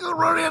careful, you go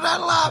run in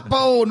that light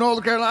pole in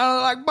North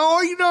Carolina. Like,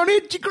 boy, you don't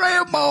hit your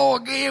grandma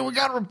again. We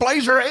got to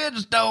replace her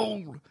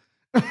headstone.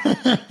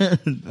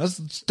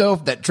 That's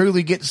stuff that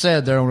truly gets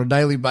said there on a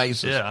daily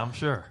basis. Yeah, I'm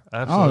sure.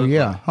 Absolutely.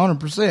 Oh, yeah,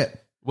 100%.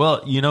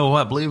 Well, you know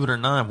what? Believe it or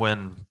not,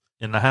 when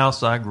in the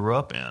house I grew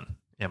up in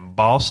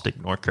Bostic,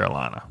 North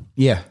Carolina.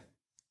 Yeah.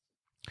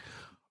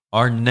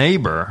 Our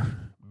neighbor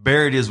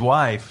buried his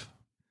wife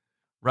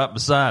right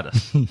beside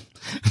us.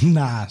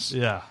 Nice.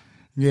 Yeah.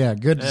 Yeah,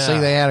 good to see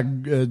they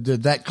had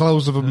that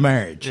close of a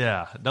marriage.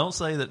 Yeah. Don't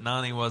say that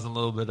Nani wasn't a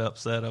little bit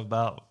upset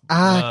about...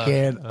 I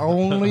can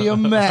only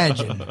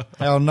imagine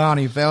how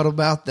Nani felt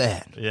about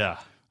that. Yeah.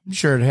 I'm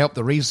sure it helped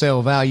the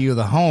resale value of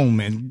the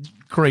home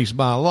increase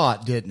by a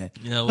lot, didn't it?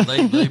 Yeah, well,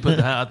 they put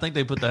I think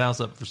they put the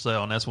house up for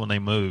sale, and that's when they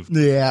moved.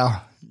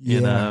 Yeah.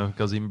 You know,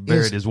 because he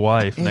buried his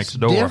wife next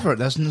door. It's different.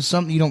 That's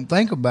something you don't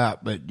think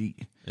about, but...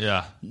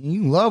 Yeah.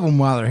 You love them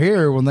while they're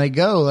here. When they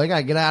go, they got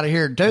to get out of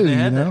here too,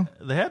 you know?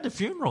 They had the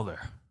funeral there.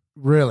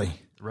 Really?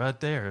 Right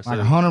there. Like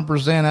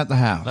 100% at the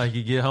house. Like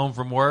you get home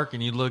from work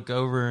and you look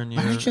over and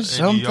you're There's just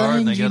some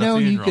things, you know,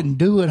 you can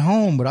do at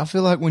home, but I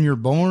feel like when you're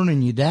born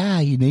and you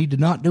die, you need to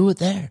not do it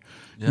there,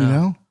 you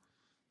know?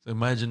 So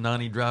imagine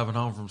Nani driving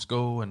home from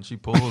school and she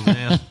pulls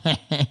in.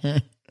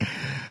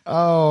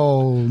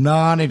 Oh,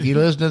 Nan, if you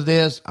listen to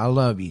this, I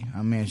love you.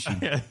 I miss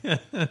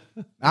you.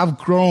 I've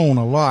grown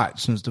a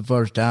lot since the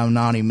first time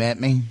Nani met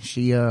me.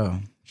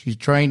 She's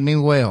trained me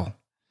well.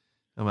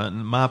 About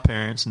my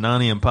parents,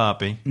 Nani and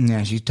Poppy.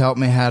 Yeah, she's taught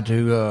me how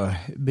to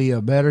be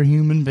a better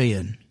human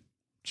being.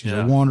 She's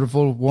a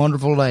wonderful,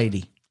 wonderful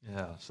lady.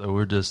 Yeah, so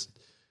we're just,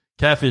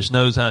 Catfish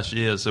knows how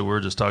she is, so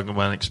we're just talking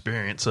about an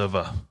experience of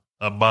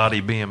a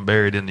body being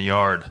buried in the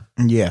yard.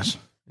 Yes.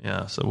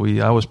 Yeah, so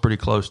I was pretty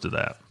close to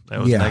that. That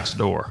was next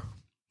door.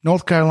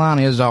 North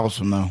Carolina is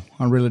awesome, though.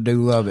 I really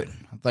do love it.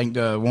 I think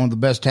one of the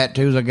best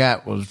tattoos I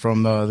got was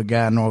from the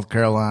guy in North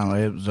Carolina.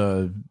 It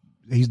was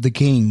he's the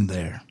king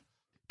there.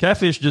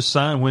 Catfish just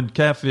signed. When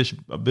Catfish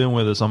been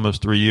with us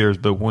almost 3 years,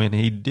 but when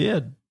he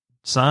did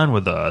sign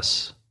with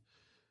us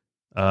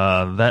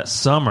that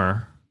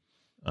summer,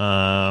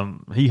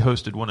 he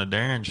hosted one of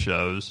Darren's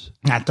shows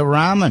at the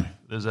Ryman.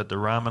 It was at the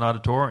Ryman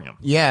Auditorium.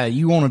 Yeah,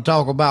 you want to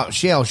talk about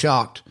shell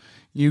shocked.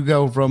 You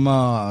go from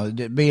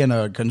being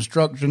a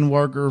construction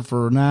worker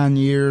for 9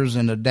 years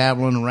and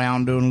dabbling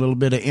around doing a little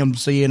bit of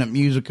MCing at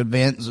music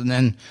events, and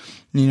then,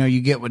 you know, you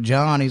get with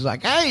John. He's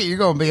like, "Hey, you're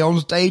going to be on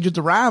stage at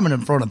the Ryman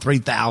in front of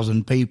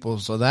 3,000 people."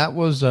 So that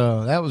was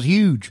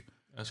huge.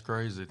 That's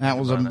crazy. That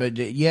was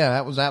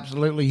that was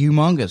absolutely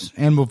humongous.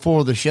 And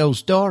before the show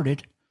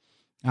started,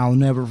 I'll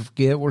never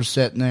forget, we're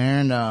sitting there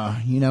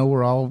and, you know,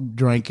 we're all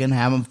drinking,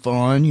 having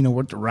fun. You know,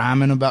 we're at the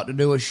Ryman about to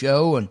do a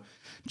show, and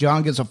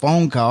John gets a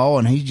phone call,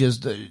 and he's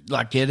just,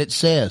 like it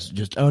says,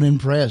 just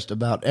unimpressed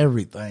about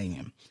everything.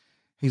 And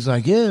he's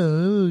like,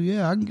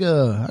 yeah, I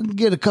can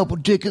get a couple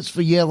tickets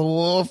for Yellow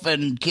Wolf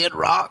and Kid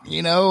Rock,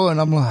 you know. And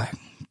I'm like,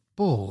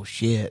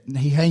 bullshit. And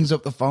he hangs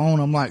up the phone.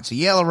 I'm like, so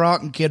Yellow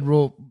Rock and Kid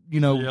Wolf, you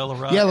know,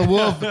 Yellow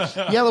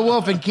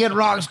Wolf and Kid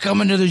Rock's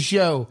coming to the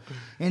show.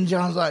 And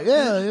John's like,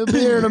 yeah, he'll be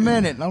here in a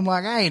minute. And I'm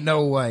like, ain't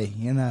no way.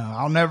 You know,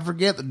 I'll never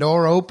forget the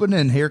door open,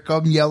 and here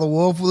come Yellow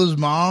Wolf with his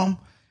mom.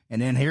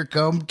 And then here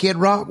come Kid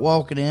Rock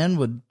walking in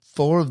with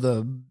 4 of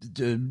the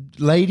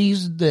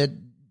ladies that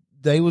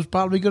they was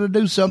probably going to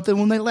do something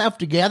when they left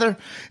together.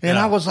 And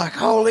I was like,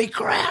 holy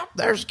crap,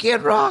 there's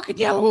Kid Rock and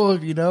Yellow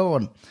Wolf, you know.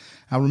 And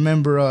I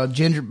remember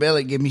Ginger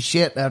Billy gave me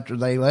shit after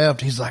they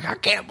left. He's like, I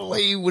can't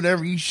believe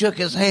whenever you shook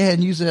his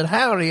hand, you said,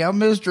 howdy, I'm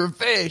Mr.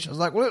 Fish. I was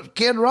like, well, it's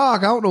Kid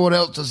Rock. I don't know what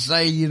else to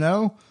say, you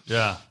know.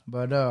 Yeah.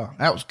 But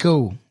that was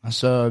cool.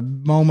 That's a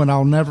moment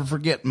I'll never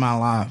forget in my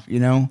life, you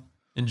know.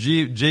 And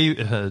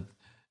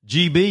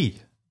GB,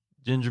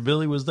 Ginger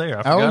Billy was there.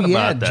 I forgot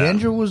about that.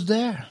 Ginger was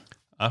there.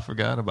 I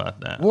forgot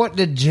about that. What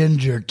did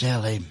Ginger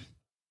tell him?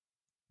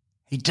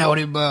 He told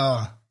him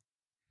about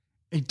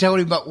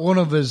one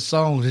of his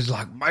songs. He's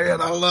like,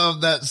 man, I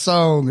love that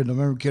song. And I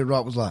remember Kid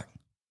Rock was like,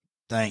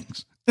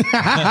 thanks.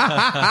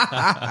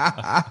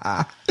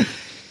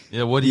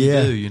 Yeah, what do you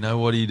do? You know,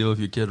 what do you do if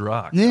you're Kid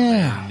Rock?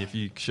 Yeah. I mean, if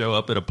you show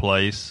up at a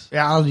place.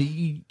 Yeah,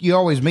 you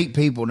always meet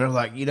people, and they're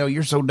like, you know,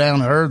 you're so down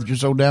to earth. You're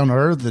so down to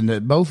earth.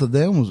 And both of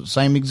them was the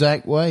same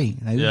exact way.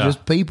 They were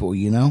just people,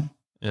 you know?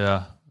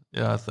 Yeah.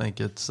 Yeah, I think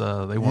it's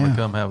they want to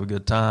come have a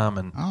good time.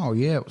 And oh,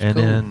 yeah, it was and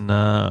cool. then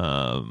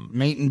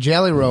meeting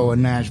Jelly Roll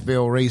in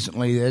Nashville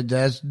recently,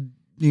 that's,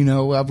 you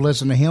know, I've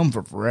listened to him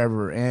for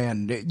forever.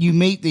 And you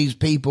meet these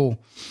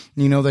people,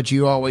 you know, that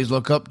you always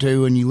look up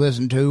to and you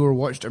listen to or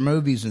watch their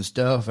movies and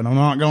stuff. And I'm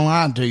not going to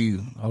lie to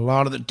you. A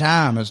lot of the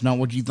time, it's not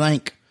what you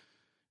think.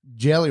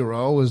 Jelly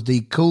Roll is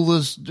the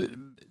coolest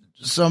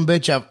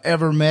sumbitch I've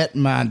ever met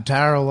in my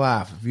entire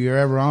life. If you're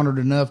ever honored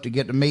enough to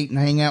get to meet and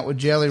hang out with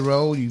Jelly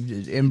Roll,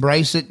 you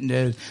embrace it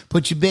and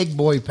put your big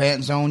boy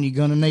pants on. You're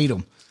going to need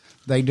them.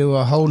 They do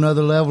a whole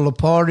nother level of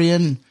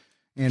partying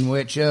in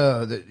which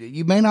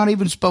you may not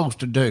even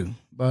supposed to do.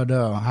 But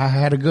I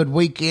had a good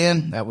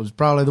weekend. That was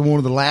probably one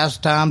of the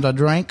last times I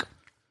drank.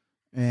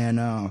 And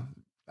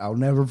I'll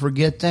never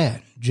forget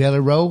that.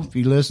 Jelly Roll, if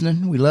you're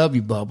listening, we love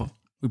you, Bubba.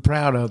 We're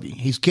proud of you.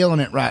 He's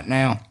killing it right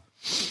now.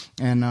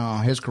 And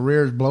his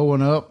career is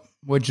blowing up,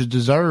 which is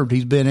deserved.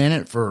 He's been in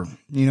it for,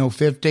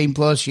 15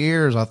 plus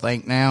years, I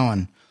think now.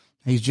 And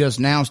he's just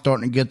now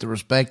starting to get the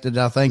respect that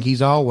I think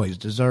he's always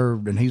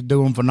deserved. And he's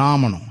doing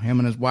phenomenal. Him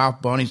and his wife,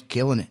 Bunny's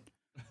killing it.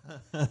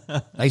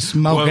 They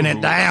smoking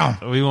it down.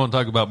 We won't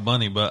talk about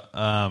Bunny, but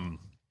talking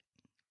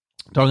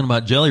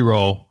about Jelly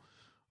Roll.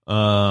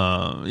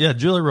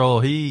 Jelly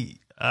Roll,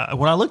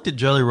 when I looked at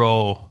Jelly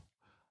Roll,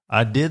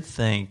 I did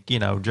think,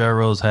 Jelly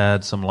Roll's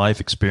had some life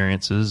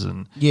experiences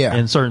and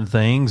certain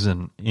things,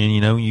 and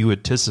you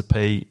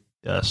anticipate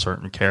a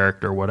certain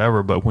character or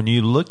whatever. But when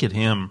you look at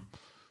him,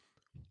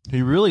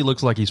 he really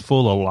looks like he's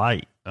full of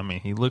light. I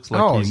mean, he looks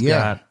like he's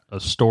got a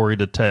story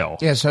to tell.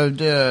 Yeah, so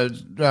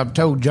I've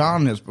told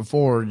John this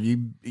before.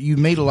 You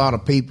meet a lot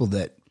of people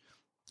that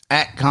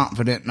act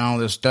confident and all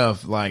this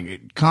stuff.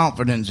 Like,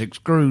 confidence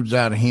extrudes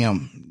out of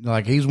him.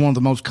 Like, he's one of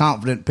the most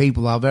confident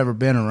people I've ever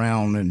been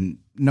around, and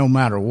no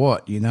matter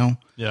what,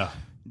 Yeah.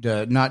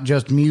 Not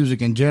just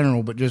music in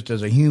general, but just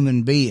as a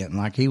human being.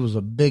 Like, he was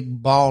a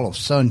big ball of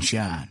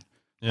sunshine.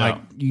 Yeah. Like,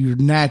 you're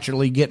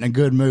naturally getting a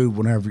good mood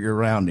whenever you're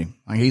around him.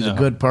 Like, he's a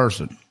good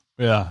person.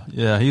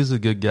 Yeah, he's a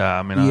good guy.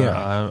 I mean,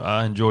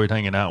 I enjoyed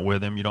hanging out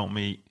with him. You don't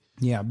meet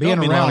being around a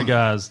around lot of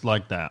guys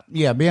like that.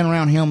 Yeah, being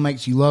around him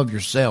makes you love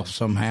yourself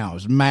somehow.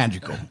 It's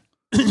magical.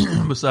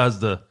 Besides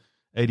the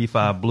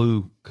 85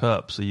 blue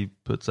cups he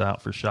puts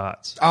out for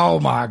shots. Oh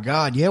my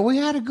God! Yeah, we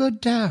had a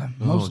good time.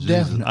 Most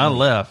definitely. I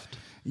left.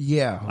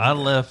 Yeah, I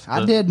left.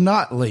 I did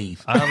not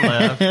leave. I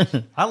left.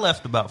 I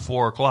left about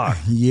 4:00.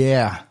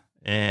 Yeah.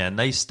 And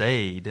they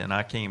stayed, and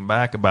I came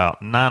back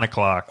about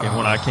 9:00. And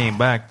when I came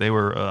back, they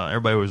were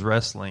everybody was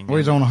wrestling. We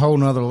was on a whole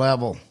nother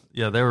level.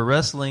 Yeah, they were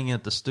wrestling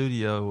at the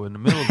studio, in the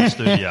middle of the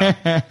studio,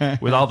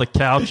 with all the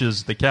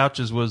couches. The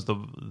couches was the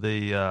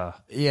they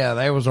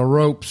was the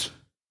ropes.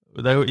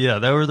 They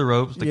were the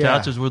ropes. The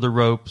couches were the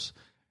ropes,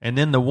 and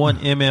then the one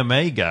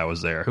MMA guy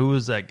was there. Who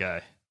was that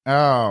guy?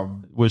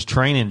 Was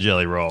training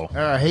Jelly Roll.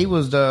 He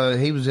was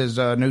his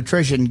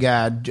nutrition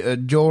guy,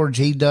 George.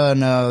 He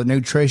done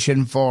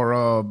nutrition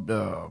for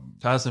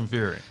Tyson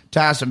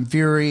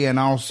Fury. And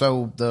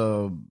also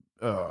the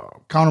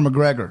Conor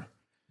McGregor.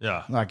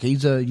 Yeah. Like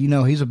he's a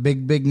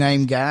big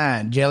name guy,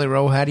 and Jelly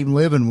Roll had him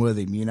living with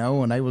him,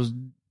 and they was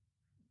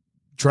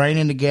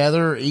training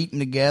together, eating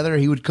together.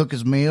 He would cook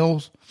his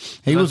meals.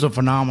 He was a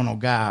phenomenal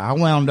guy. I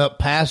wound up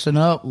passing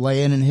up,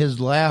 laying in his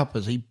lap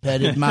as he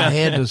petted my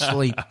head to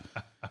sleep.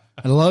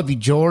 I love you,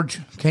 George.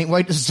 Can't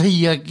wait to see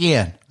you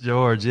again.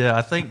 George, yeah.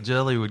 I think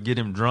Jelly would get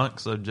him drunk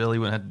so Jelly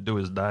wouldn't have to do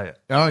his diet.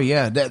 Oh,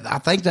 yeah. I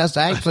think that's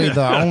actually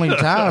the only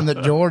time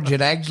that George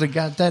had actually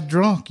got that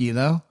drunk,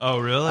 Oh,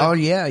 really? Oh,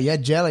 yeah. Yeah,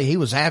 Jelly. He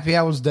was happy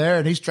I was there,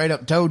 and he straight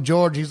up told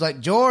George, he's like,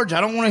 George, I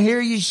don't want to hear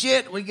you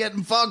shit. We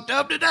getting fucked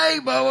up today,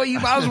 boy.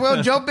 You might as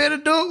well jump in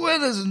and do it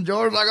with us. And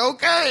George's like,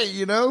 okay,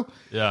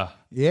 Yeah.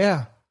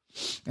 Yeah.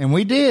 And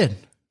we did.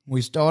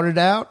 We started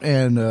out,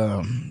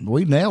 and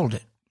we nailed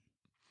it.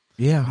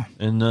 Yeah.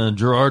 And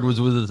Gerard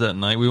was with us that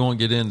night. We won't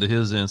get into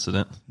his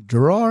incident.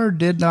 Gerard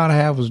did not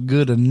have as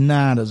good a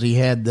night as he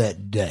had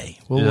that day.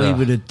 We'll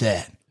leave it at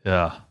that.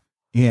 Yeah.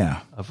 Yeah.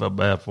 I felt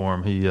bad for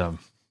him. He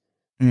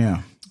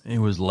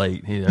was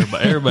late.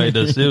 Everybody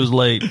does. It was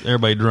late.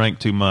 Everybody drank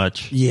too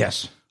much.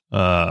 Yes.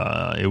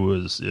 It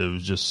was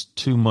just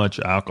too much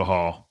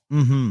alcohol.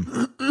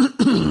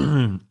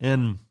 Mm-hmm.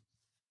 And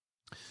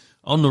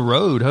on the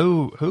road,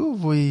 who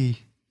have we?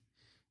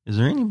 Is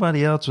there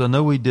anybody else? I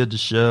know we did the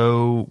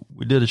show.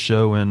 We did a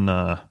show in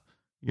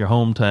your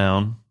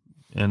hometown,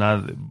 and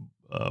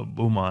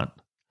Beaumont.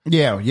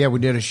 Yeah, we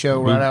did a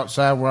show right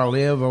outside where I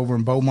live over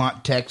in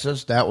Beaumont,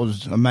 Texas. That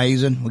was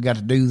amazing. We got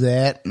to do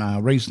that. And I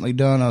recently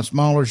done a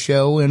smaller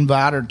show in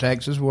Vidor,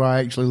 Texas, where I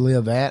actually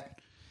live at.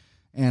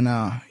 And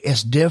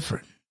it's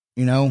different,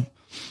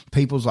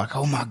 People's like,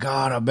 oh, my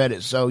God, I bet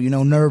it's so,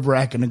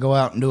 nerve-wracking to go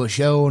out and do a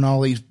show and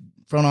in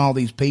front of all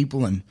these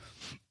people. And,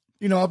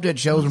 I've did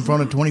shows in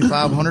front of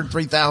 2,500,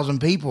 3,000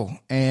 people,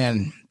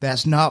 and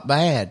that's not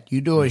bad. You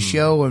do a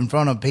show in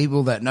front of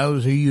people that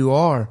knows who you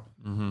are.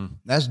 Mm-hmm.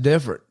 That's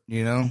different,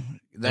 They're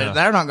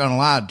not going to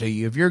lie to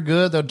you. If you're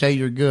good, they'll tell you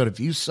you're good. If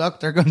you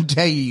suck, they're going to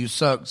tell you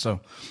suck.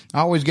 So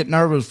I always get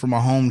nervous for my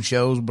home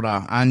shows, but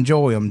I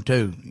enjoy them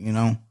too,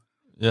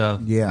 Yeah.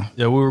 Yeah.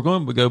 Yeah, we were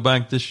going to go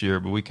back this year,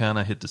 but we kind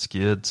of hit the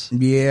skids.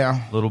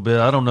 Yeah. A little bit.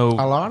 I don't know.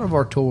 A lot of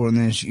our touring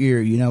this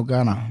year,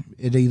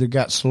 it either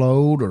got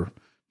slowed or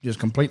just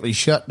completely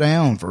shut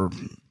down for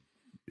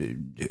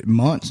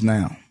months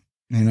now,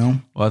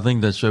 Well, I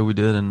think that show we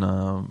did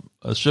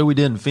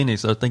in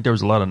Phoenix, I think there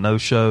was a lot of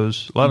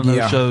no-shows.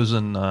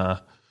 And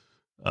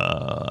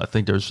I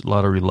think there's a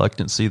lot of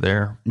reluctancy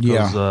there.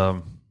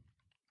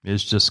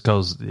 It's just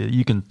because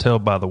you can tell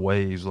by the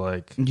waves,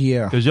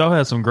 because y'all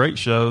had some great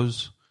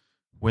shows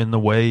when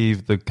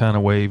the kind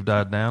of wave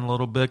died down a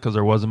little bit because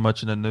there wasn't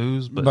much in the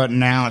news. But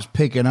now it's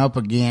picking up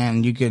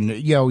again.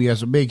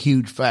 It's a big,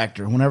 huge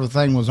factor. When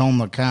everything was on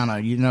the kind of,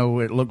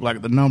 it looked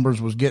like the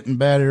numbers was getting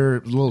better.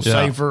 It was a little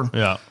safer.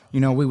 Yeah.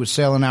 We was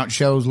selling out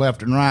shows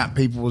left and right.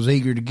 People was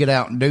eager to get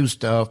out and do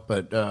stuff.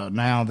 But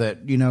now that,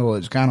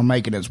 it's kind of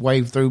making its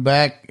wave through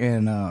back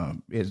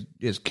and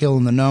it's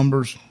killing the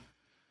numbers.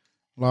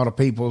 A lot of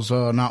people's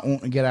not wanting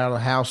to get out of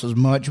the house as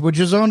much, which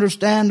is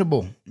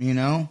understandable,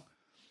 You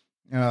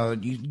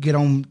get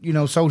on,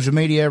 social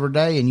media every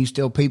day and you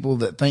still people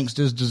that thinks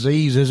this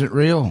disease isn't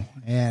real.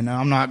 And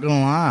I'm not going to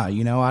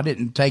lie, I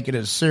didn't take it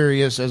as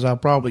serious as I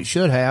probably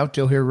should have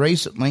till here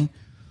recently.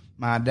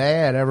 My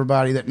dad,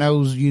 everybody that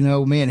knows,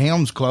 me and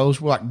him's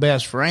close. We're like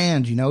best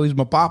friends, he's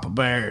my papa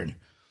bear. And,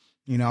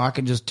 I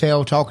could just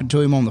tell talking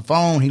to him on the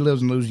phone. He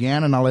lives in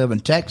Louisiana and I live in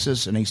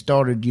Texas, and he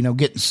started,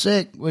 getting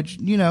sick, which,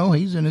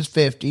 he's in his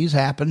 50s,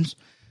 happens.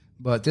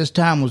 But this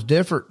time was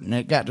different, and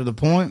it got to the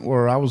point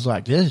where I was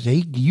like,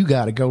 you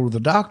got to go to the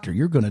doctor.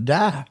 You're going to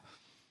die.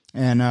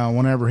 And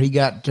whenever he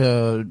got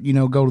to,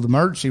 go to the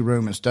emergency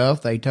room and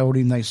stuff, they told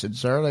him, they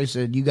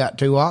said, you got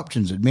two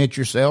options, admit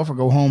yourself or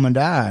go home and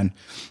die. And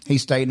he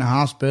stayed in the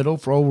hospital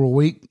for over a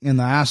week in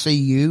the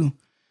ICU.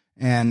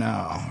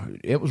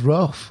 And it was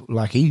rough.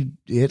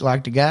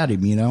 It got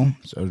him,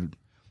 So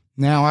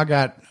now I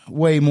got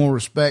way more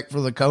respect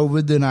for the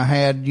COVID than I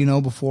had,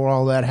 before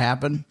all that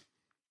happened.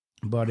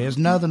 But it's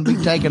nothing to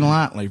be taken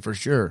lightly, for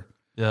sure.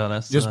 Yeah,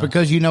 that's just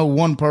because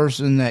one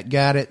person that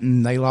got it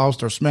and they lost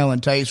their smell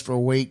and taste for a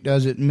week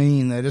doesn't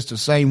mean that it's the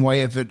same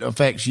way if it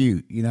affects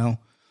you. Yeah.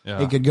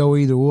 It could go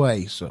either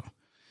way. So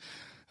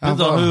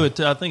depends on who it.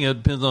 I think it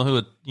depends on who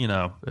it.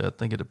 I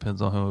think it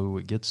depends on who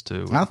it gets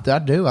to. I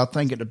do. I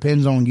think it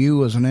depends on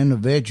you as an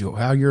individual,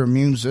 how your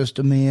immune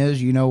system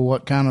is.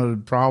 What kind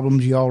of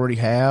problems you already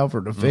have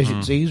or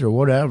deficiencies or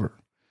whatever.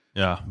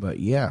 Yeah. But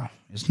yeah,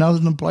 it's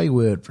nothing to play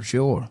with for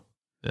sure.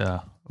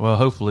 Yeah. Well,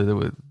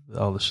 hopefully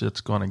all the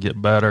shit's going to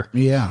get better.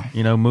 Yeah.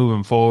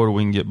 Moving forward,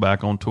 we can get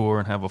back on tour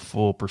and have a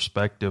full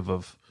perspective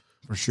of,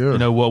 for sure,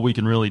 what we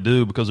can really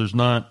do, because there's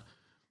not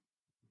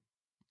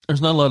a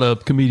lot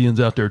of comedians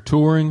out there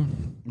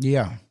touring.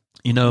 Yeah.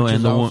 Which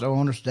is also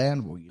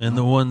understandable. And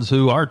the ones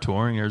who are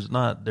touring,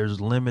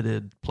 there's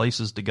limited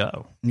places to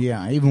go.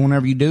 Yeah. Even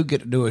whenever you do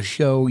get to do a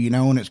show,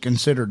 and it's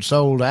considered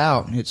sold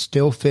out, it's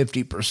still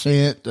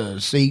 50%.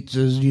 The seats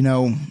is,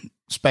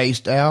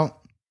 spaced out.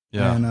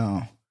 Yeah.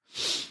 And,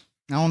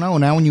 I don't know.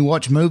 Now when you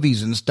watch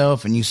movies and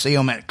stuff and you see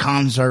them at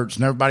concerts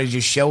and everybody's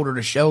just shoulder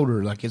to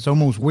shoulder, like it's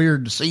almost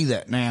weird to see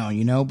that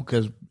now,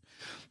 because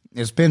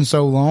it's been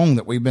so long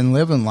that we've been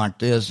living like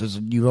this.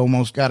 You've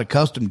almost got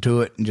accustomed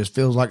to it and just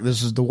feels like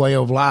this is the way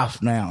of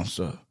life now.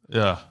 So,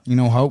 yeah,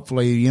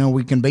 hopefully,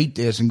 we can beat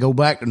this and go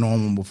back to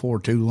normal before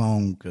too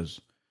long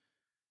because,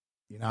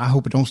 I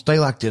hope it don't stay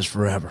like this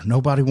forever.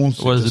 Nobody wants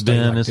it to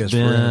stay like this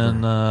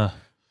forever.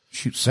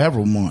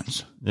 Several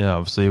months. Yeah,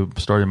 obviously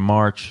started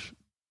March.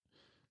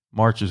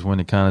 March is when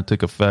it kind of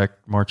took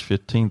effect, March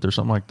 15th or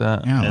something like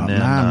that. Yeah, and then,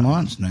 9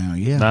 months now,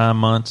 yeah. 9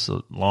 months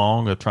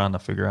long of trying to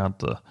figure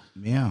out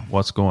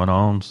what's going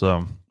on.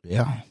 So,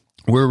 yeah.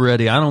 We're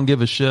ready. I don't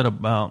give a shit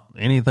about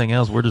anything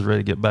else. We're just ready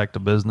to get back to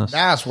business.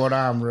 That's what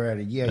I'm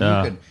ready.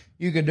 Yeah.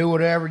 You could do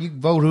whatever. You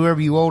can vote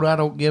whoever you want. I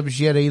don't give a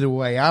shit either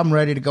way. I'm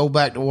ready to go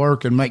back to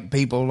work and make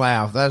people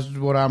laugh. That's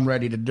what I'm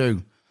ready to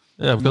do.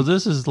 Yeah, because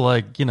this is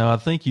like, I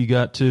think you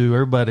got to,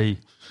 everybody,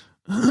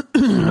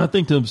 I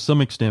think to some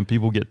extent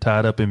people get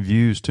tied up in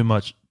views too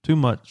much.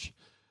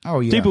 Oh,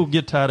 yeah. People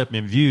get tied up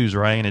in views,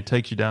 right? And it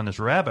takes you down this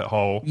rabbit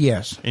hole.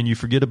 Yes. And you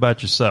forget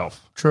about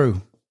yourself.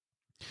 True.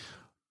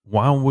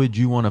 Why would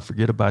you want to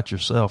forget about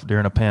yourself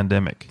during a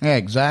pandemic? Yeah,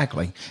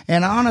 exactly.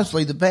 And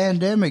honestly, the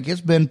pandemic,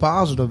 it's been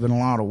positive in a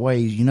lot of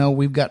ways.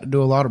 We've got to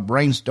do a lot of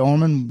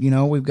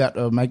brainstorming. We've got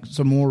to make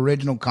some more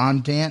original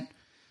content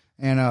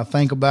and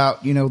think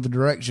about, the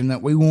direction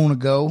that we want to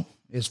go.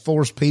 It's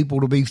forced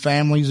people to be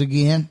families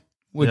again,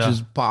 which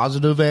is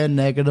positive and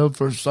negative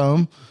for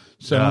some.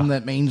 Some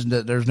that means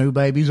that there's new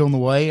babies on the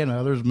way, and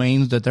others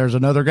means that there's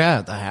another guy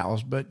at the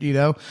house. But you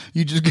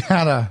just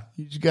gotta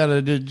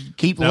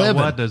keep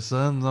living. What? The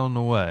son's on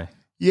the way.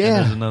 Yeah, and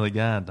there's another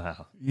guy at the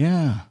house.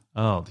 Yeah.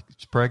 Oh,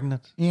 she's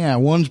pregnant. Yeah,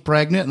 one's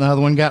pregnant, and the other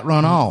one got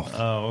run off.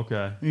 Oh,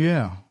 okay.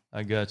 Yeah,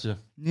 I got you.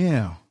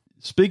 Yeah.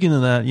 Speaking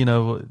of that,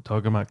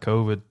 talking about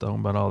COVID, talking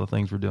about all the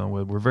things we're dealing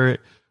with,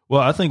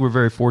 I think we're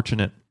very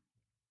fortunate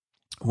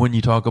when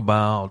you talk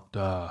about,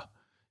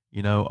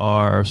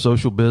 our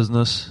social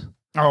business.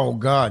 Oh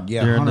God,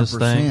 yeah,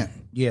 100%.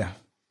 Yeah.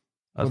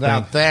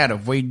 Without that,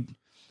 if we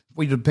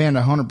depend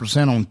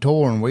 100% on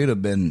touring, we'd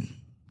have been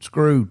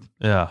screwed.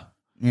 Yeah.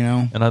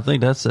 And I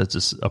think that sets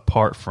us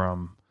apart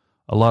from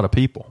a lot of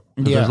people.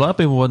 Yeah. There's a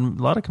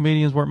lot of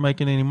comedians weren't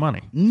making any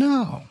money.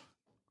 No.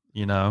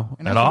 And that's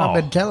at what all.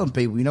 I've been telling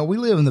people. We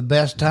live in the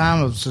best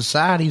time of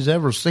society's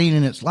ever seen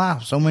in its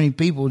life. So many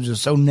people are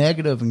just so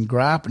negative and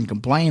gripe and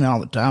complain all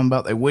the time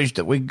about they wish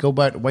that we could go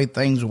back to the way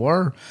things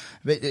were.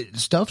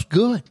 Stuff's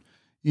good.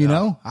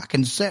 I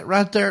can sit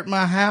right there at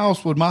my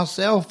house with my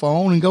cell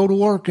phone and go to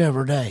work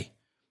every day.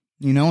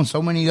 And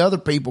so many other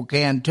people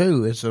can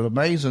too. It's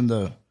amazing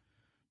the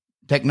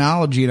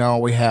technology and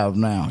all we have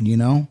now,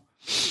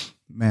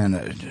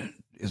 Man,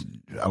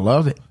 I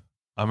love it.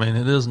 I mean,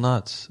 it is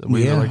nuts.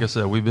 Like I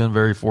said, we've been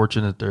very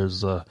fortunate.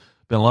 There's been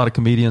a lot of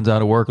comedians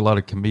out of work, a lot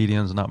of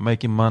comedians not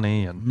making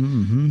money.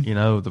 And,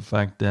 the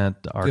fact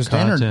that our just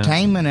content,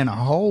 entertainment in a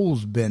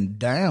whole's been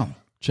down.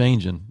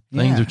 Changing.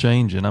 Things are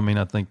changing. I mean,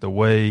 I think the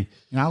way...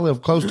 I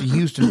live close to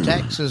Houston,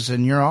 Texas,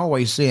 and you're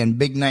always seeing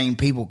big name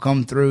people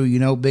come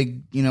through,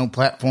 big,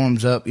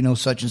 platforms up,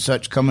 such and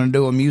such coming to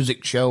do a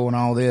music show and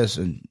all this,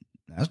 and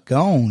that's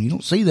gone. You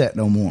don't see that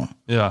no more.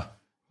 Yeah.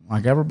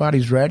 Like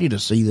everybody's ready to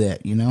see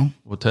that,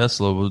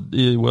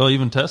 Well,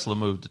 even Tesla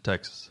moved to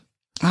Texas.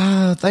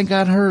 I think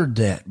I'd heard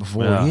that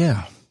before,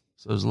 yeah.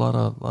 So there's a lot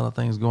of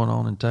things going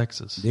on in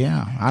Texas.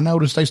 Yeah. I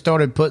noticed they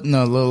started putting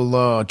the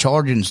little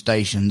charging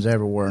stations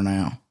everywhere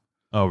now.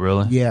 Oh,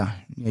 really? Yeah.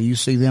 Yeah, you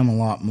see them a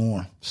lot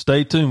more.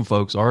 Stay tuned,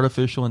 folks.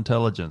 Artificial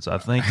intelligence. I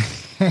think,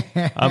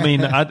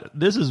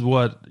 this is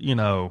what,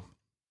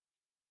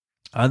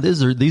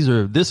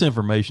 this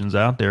information's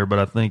out there, but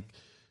I think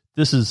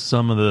this is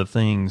some of the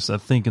things, I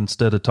think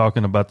instead of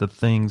talking about the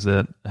things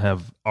that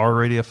have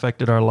already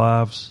affected our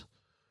lives,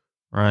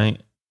 right?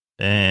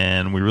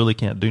 And we really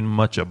can't do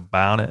much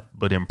about it,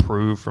 but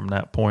improve from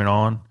that point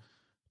on.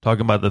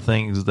 Talking about the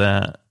things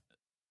that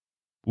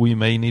we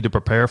may need to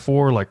prepare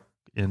for, like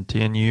in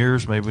 10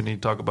 years, maybe we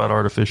need to talk about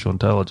artificial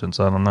intelligence.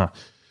 I don't know.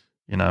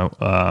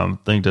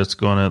 Think that's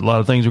a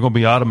lot of things are going to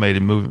be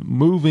automated,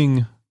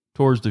 moving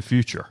towards the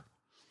future.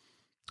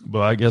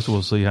 But I guess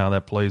we'll see how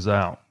that plays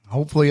out.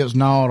 Hopefully it's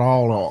not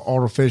all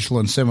artificial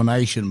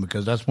insemination,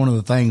 because that's one of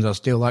the things I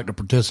still like to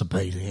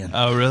participate in.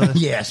 Oh, really?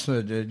 Yes.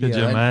 Could you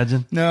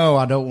imagine? No,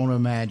 I don't want to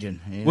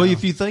imagine. Well,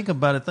 if you think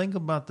about it,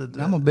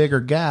 I'm a bigger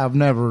guy. I've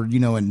never,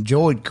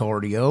 enjoyed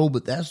cardio,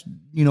 but that's,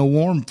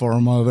 one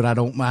form of it I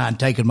don't mind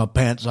taking my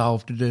pants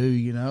off to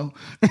do,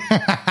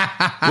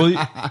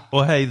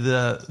 well, hey,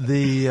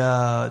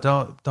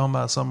 talking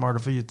about something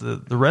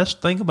artificial,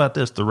 think about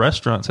this. The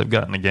restaurants have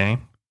gotten the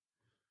game.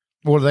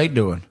 What are they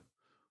doing?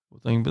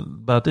 Think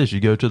about this. You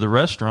go to the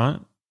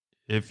restaurant.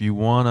 If you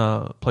want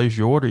to place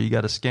your order, you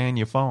got to scan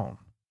your phone.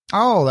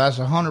 Oh, that's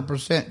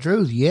 100%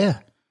 truth. Yeah.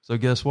 So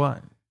guess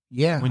what?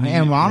 Yeah.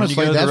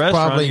 Honestly, that's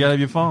probably, you got to have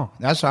your phone.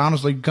 That's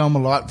honestly come a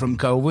lot from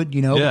COVID,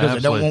 because absolutely. They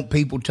don't want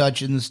people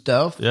touching the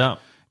stuff. Yeah.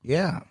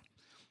 Yeah.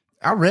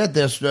 I read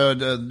this. But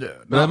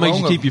that makes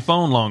you keep your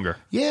phone longer.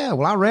 Yeah,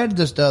 well, I read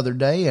this the other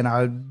day, and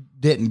I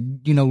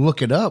didn't,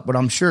 look it up, but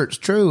I'm sure it's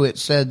true. It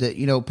said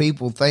that,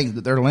 people think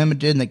that they're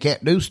limited and they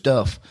can't do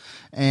stuff.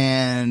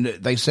 And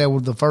they said,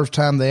 well, the first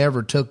time they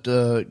ever took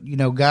the,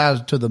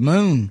 guys to the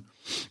moon,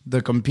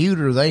 the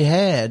computer they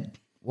had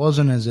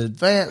wasn't as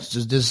advanced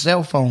as this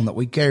cell phone that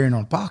we carry in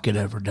our pocket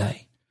every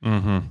day.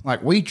 Mm-hmm.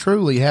 Like, we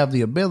truly have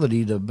the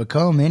ability to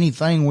become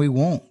anything we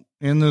want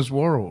in this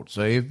world.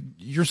 So if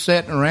you're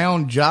sitting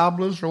around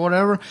jobless or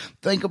whatever,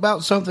 think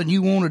about something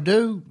you want to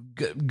do.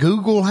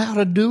 Google how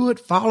to do it,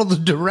 follow the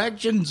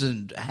directions,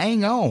 and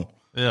hang on.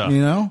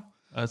 Yeah.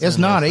 It's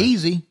not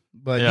easy,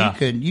 but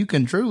you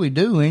can truly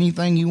do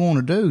anything you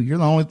want to do. You're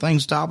the only thing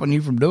stopping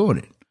you from doing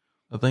it.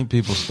 I think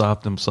people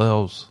stop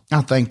themselves.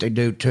 I think they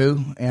do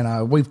too.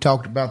 And we've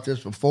talked about this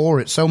before.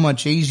 It's so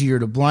much easier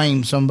to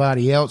blame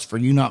somebody else for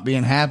you not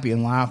being happy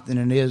in life than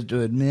it is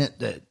to admit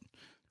that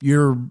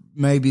you're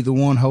maybe the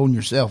one holding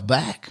yourself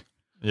back.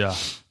 Yeah.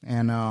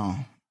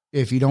 And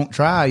if you don't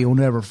try, you'll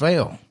never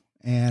fail.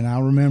 And I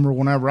remember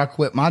whenever I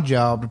quit my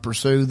job to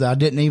pursue that, I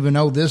didn't even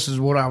know this is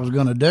what I was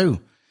going to do.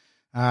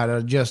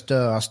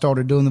 I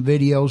started doing the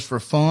videos for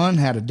fun,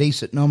 had a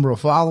decent number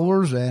of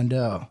followers, and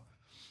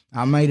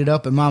I made it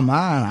up in my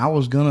mind I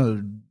was going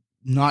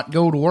to not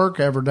go to work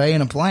every day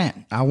in a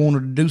plant. I wanted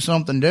to do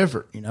something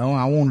different.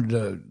 I wanted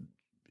to,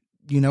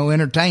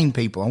 entertain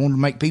people. I wanted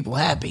to make people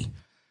happy.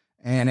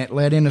 And it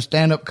led into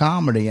stand-up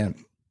comedy, and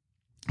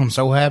I'm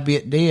so happy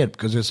it did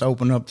because it's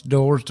opened up the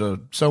doors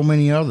to so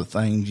many other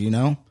things,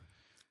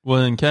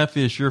 Well, in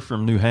Catfish, you're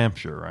from New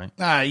Hampshire, right?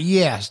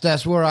 Yes,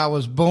 that's where I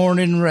was born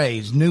and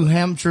raised, New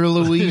Hampshire,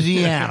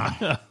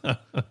 Louisiana.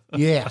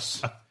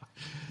 Yes.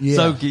 Yeah.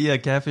 So,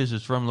 Catfish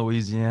is from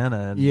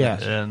Louisiana.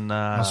 Yes. And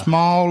a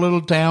small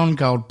little town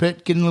called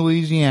Pitkin,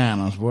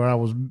 Louisiana is where I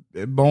was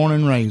born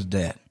and raised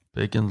at.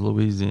 Pickens,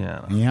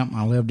 Louisiana. Yep,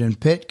 I lived in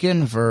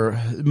Pitkin for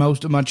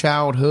most of my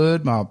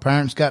childhood. My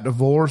parents got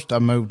divorced. I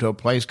moved to a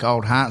place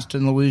called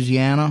Heinston,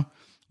 Louisiana.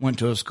 Went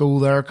to a school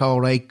there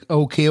called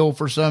Oak Hill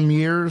for some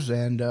years,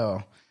 and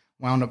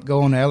wound up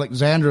going to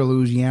Alexandria,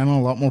 Louisiana.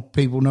 A lot more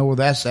people know where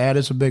that's at.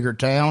 It's a bigger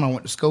town. I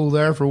went to school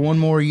there for one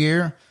more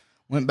year.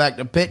 Went back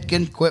to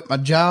Pitkin, quit my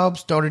job,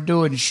 started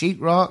doing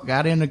sheetrock,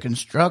 got into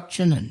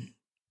construction, and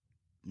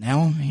now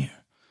I'm here.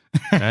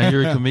 Now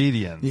you're a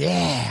comedian.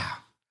 Yeah.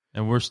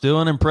 And we're still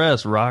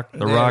unimpressed. Rock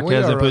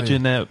hasn't put you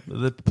in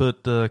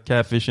that,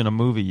 Catfish in a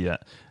movie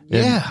yet.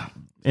 Yeah.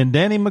 And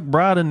Danny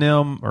McBride and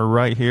them are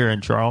right here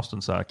in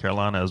Charleston, South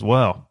Carolina as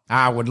well.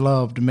 I would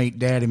love to meet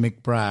Danny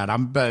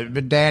McBride.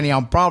 But Danny,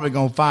 I'm probably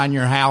going to find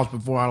your house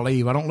before I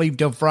leave. I don't leave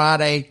till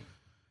Friday.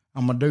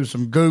 I'm going to do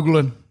some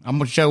Googling. I'm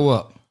going to show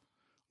up.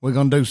 We're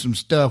going to do some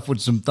stuff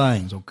with some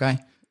things, okay?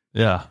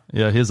 Yeah.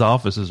 His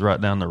office is right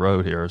down the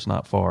road here. It's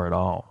not far at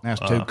all.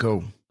 That's too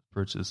cool.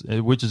 Which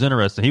is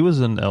interesting. He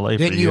was in L.A.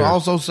 Didn't you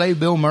also say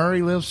Bill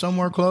Murray lives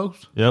somewhere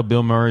close? Yeah,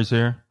 Bill Murray's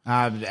here.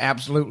 I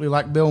absolutely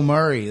like Bill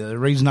Murray. The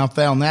reason I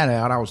found that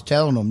out, I was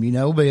telling him,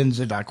 being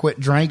that I quit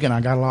drinking,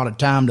 I got a lot of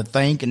time to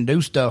think and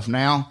do stuff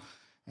now.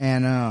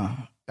 And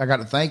I got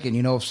to thinking,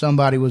 if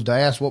somebody was to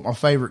ask what my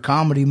favorite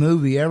comedy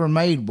movie ever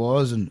made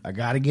was, and I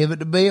got to give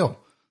it to Bill.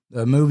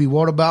 The movie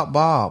What About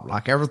Bob?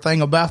 Like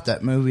everything about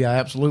that movie, I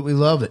absolutely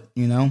love it,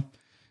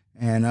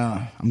 And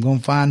I'm going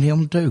to find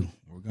him too.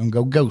 We're going to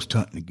go ghost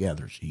hunting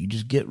together. So you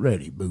just get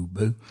ready,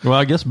 boo-boo. Well,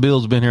 I guess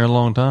Bill's been here a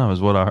long time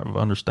is what I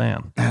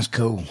understand. That's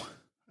cool.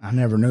 I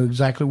never knew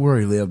exactly where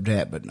he lived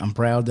at, but I'm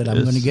proud that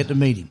I'm going to get to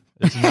meet him.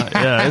 It's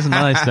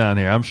nice down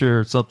here. I'm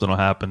sure something will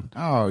happen.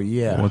 Oh,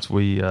 yeah. Once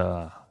we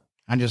I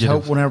just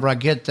hope whenever I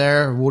get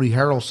there, Woody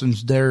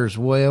Harrelson's there as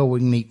well. We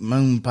can eat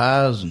moon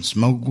pies and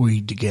smoke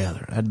weed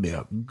together. That'd be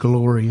a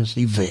glorious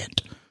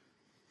event.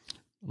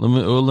 Let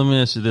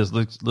me ask you this.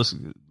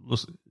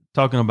 Let's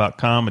talking about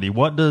comedy.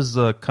 What do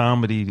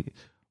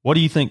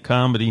you think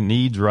comedy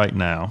needs right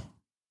now?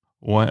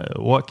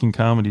 What can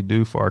comedy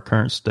do for our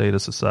current state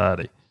of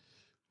society?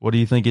 What do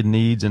you think it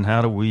needs, and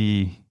how do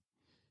we?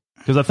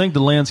 Because I think the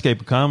landscape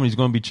of comedy is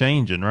going to be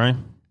changing, right?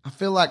 I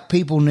feel like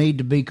people need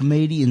to be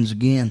comedians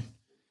again.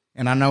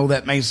 And I know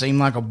that may seem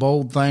like a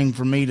bold thing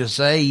for me to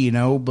say,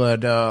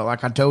 but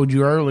like I told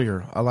you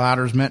earlier, a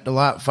lighter's meant to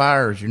light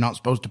fires. You're not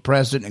supposed to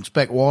press it and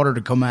expect water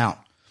to come out.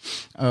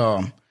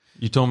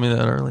 You told me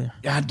that earlier.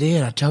 I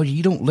did. I told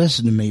you don't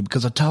listen to me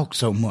because I talk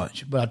so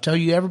much. But I tell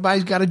you,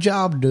 everybody's got a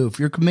job to do. If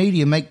you're a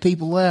comedian, make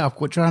people laugh.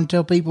 Quit trying to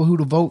tell people who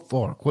to vote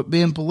for. Quit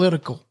being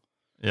political.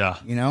 Yeah.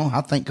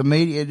 I think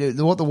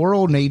what the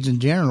world needs in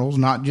general is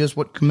not just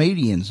what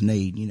comedians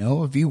need.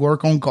 If you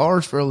work on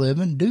cars for a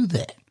living, do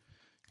that.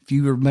 If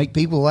you make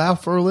people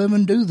laugh for a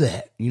living, do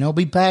that.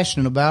 Be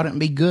passionate about it and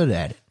be good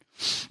at it.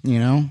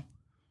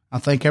 I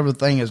think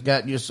everything has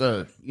got just,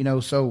 so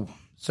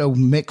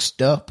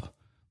mixed up.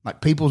 Like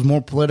people's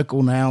more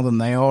political now than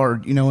they are,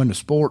 in the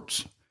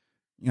sports.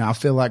 I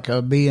feel like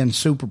being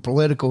super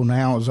political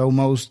now is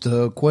almost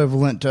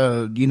equivalent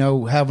to,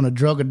 having a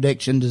drug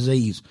addiction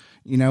disease.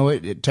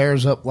 It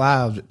tears up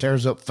lives. It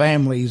tears up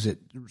families.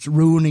 It's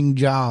ruining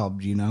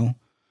jobs,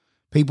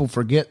 People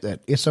forget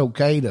that it's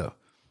okay to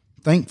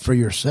think for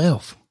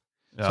yourself.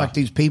 Yeah. It's like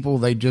these people,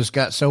 they just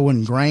got so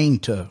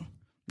ingrained to,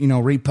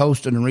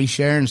 reposting and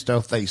resharing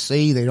stuff they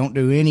see. They don't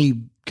do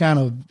any kind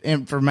of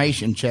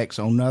information checks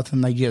on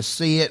nothing. They just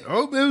see it.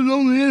 Oh, it was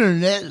on the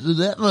internet, so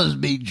that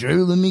must be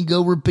true. Let me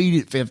go repeat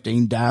it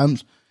 15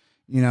 times.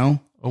 I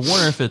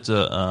wonder if it's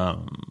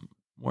a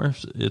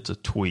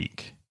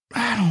tweak.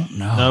 I don't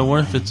know. No, I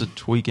wonder if it's a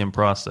tweak in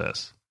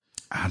process.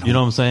 You know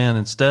what I'm saying?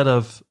 Instead,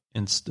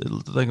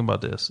 think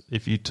about this.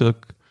 If you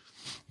took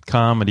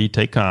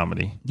take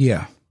comedy.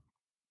 Yeah.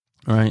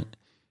 Right?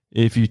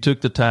 If you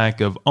took the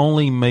tack of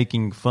only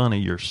making fun of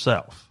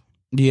yourself.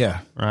 Yeah.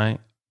 Right?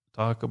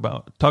 Talk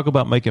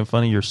about making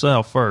fun of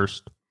yourself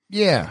first.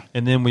 Yeah.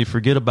 And then we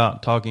forget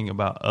about talking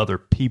about other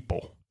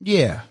people.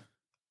 Yeah.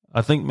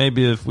 I think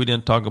maybe if we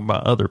didn't talk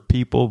about other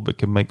people but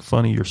could make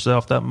fun of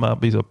yourself, that might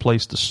be the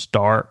place to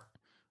start.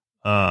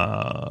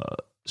 Revitalize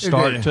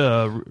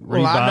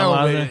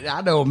it.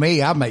 I know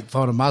me. I make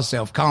fun of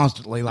myself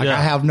constantly. Like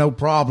I have no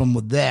problem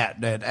with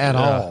that at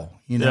all.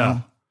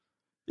 Yeah.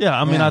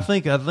 I mean, I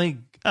think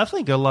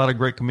a lot of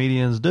great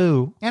comedians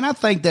do, and I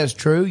think that's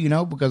true.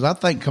 Because I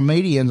think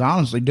comedians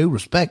honestly do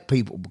respect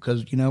people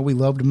because we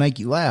love to make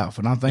you laugh,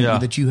 and I think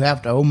that you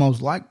have to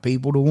almost like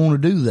people to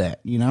want to do that.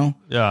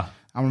 Yeah.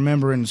 I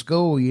remember in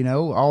school,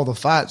 all the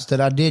fights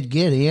that I did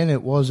get in,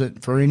 it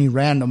wasn't for any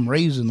random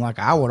reason. Like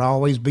I would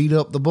always beat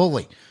up the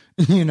bully.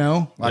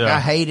 I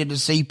hated to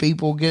see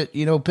people get,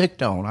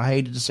 picked on. I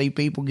hated to see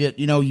people get,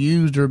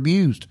 used or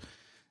abused.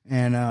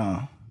 And,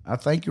 I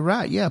think you're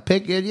right. Yeah.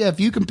 If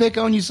you can pick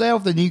on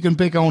yourself, then you can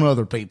pick on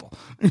other people,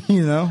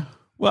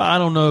 Well, I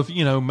don't know if,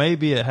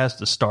 maybe it has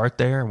to start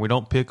there and we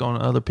don't pick on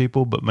other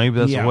people, but maybe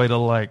that's a way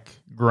to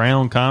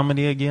ground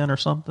comedy again or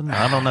something.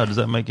 I don't know. Does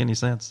that make any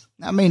sense?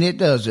 I mean, it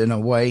does in a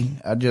way.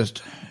 I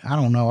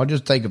don't know. I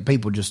just think of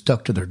people just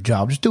stuck to their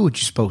job. Just do what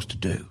you're supposed to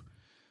do.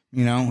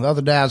 The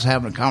other day I was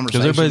having a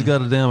conversation. Because everybody's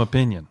got a damn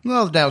opinion. The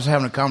other day I was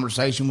having a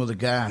conversation with a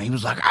guy, and he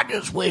was like, I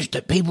just wish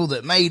that people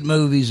that made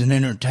movies and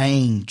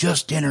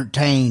just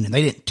entertained, and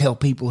they didn't tell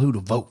people who to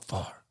vote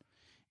for.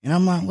 And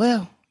I'm like,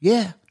 well,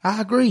 yeah,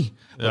 I agree.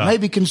 Yeah. But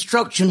maybe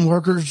construction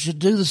workers should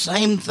do the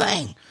same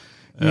thing.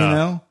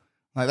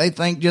 Like they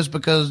think just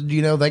because,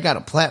 they got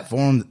a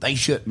platform that they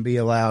shouldn't be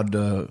allowed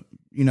to,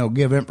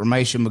 give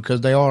information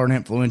because they are an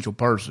influential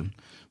person.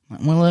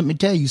 Well, let me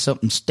tell you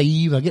something,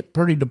 Steve. I get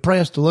pretty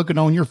depressed looking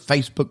on your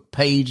Facebook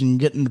page and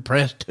getting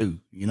depressed too,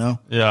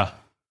 Yeah.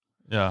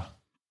 Yeah.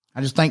 I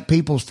just think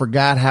people's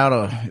forgot how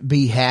to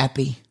be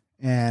happy.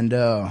 And,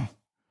 our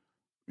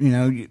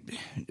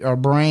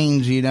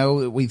brains,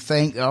 we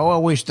think, I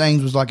wish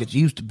things was like it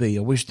used to be.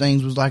 I wish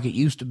things was like it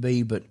used to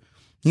be. But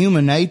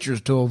human nature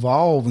is to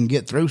evolve and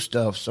get through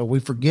stuff. So we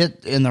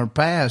forget in our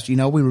past, we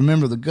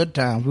remember the good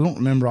times. We don't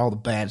remember all the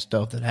bad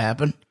stuff that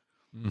happened.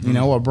 Mm-hmm.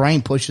 Our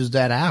brain pushes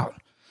that out.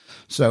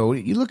 So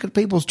you look at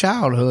people's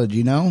childhood,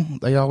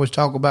 they always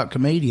talk about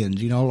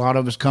comedians. A lot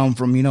of us come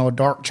from, a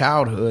dark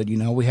childhood.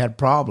 We had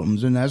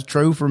problems, and that's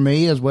true for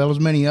me as well as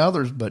many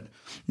others. But,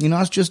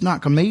 it's just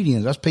not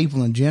comedians. That's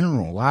people in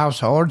general. Life's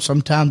hard.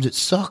 Sometimes it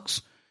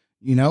sucks,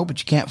 but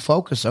you can't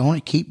focus on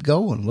it. Keep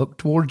going. Look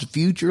towards the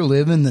future.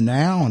 Live in the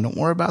now, and don't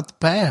worry about the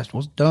past.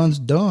 What's done's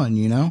done,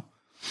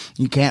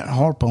 You can't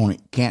harp on it.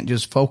 You can't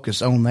just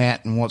focus on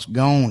that and what's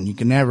gone. You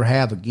can never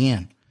have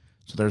again.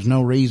 So there's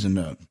no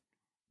reason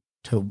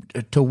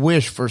to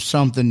wish for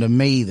something to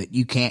me that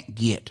you can't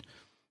get.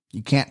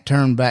 You can't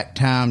turn back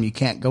time. You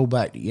can't go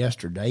back to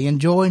yesterday.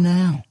 Enjoy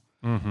now.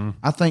 Mm-hmm.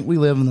 I think we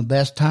live in the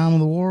best time of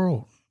the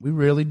world. We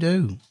really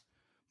do.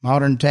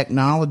 Modern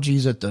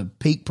technology's at the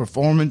peak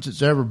performance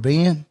it's ever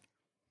been.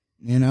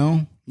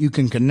 You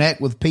can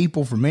connect with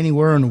people from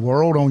anywhere in the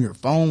world on your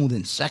phone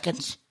within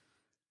seconds.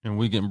 And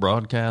we can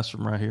broadcast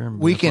from right here.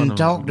 We can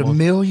talk to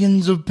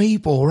millions of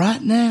people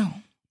right now.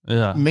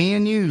 Yeah. Me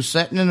and you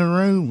sitting in a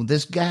room with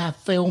this guy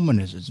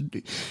filming us.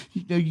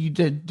 You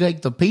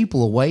take the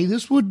people away,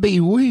 this would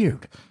be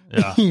weird.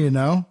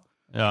 Yeah.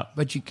 Yeah.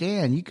 But you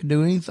can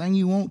do anything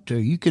you want to.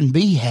 You can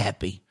be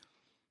happy.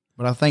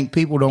 But I think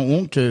people don't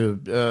want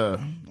to,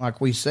 like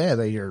we said,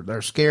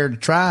 they're scared to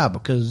try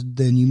because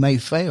then you may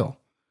fail.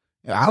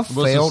 I've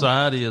failed.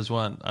 Society is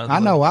one. I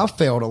know I've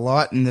failed a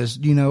lot in this,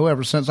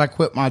 ever since I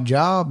quit my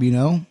job,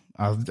 when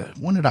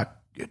did I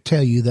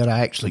tell you that I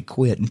actually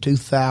quit? In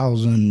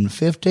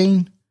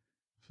 2015?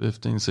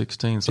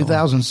 16.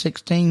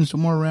 2016,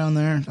 somewhere around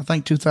there. I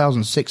think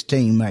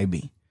 2016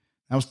 maybe.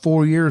 That was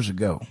 4 years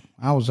ago.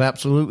 I was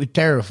absolutely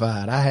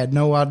terrified. I had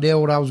no idea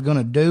what I was going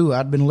to do.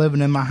 I'd been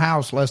living in my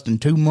house less than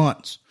 2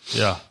 months.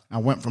 Yeah. I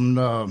went from,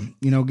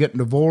 getting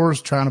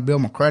divorced, trying to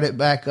build my credit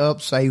back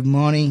up, save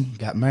money,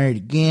 got married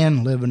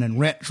again, living in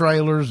rent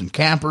trailers and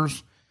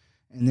campers.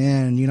 And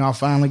then, I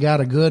finally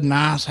got a good,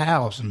 nice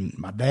house, and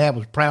my dad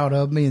was proud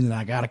of me. And then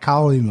I got a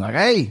call him like,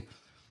 hey,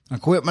 I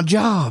quit my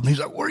job. And he's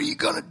like, what are you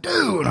going to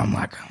do? And I'm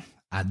like,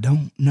 I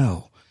don't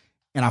know.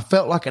 And I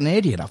felt like an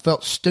idiot. I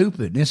felt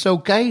stupid. And it's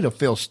okay to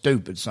feel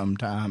stupid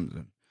sometimes.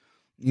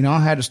 And, I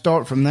had to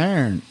start from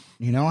there. And,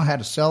 I had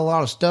to sell a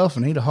lot of stuff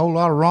and eat a whole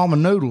lot of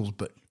ramen noodles.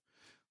 But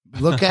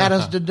Look at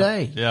us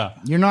today. Yeah.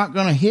 You're not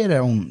going to hit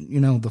on,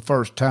 the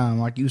first time.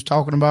 Like you was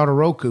talking about a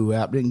Roku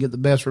app, didn't get the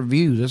best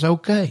reviews. It's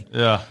okay.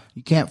 Yeah.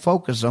 You can't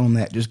focus on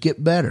that. Just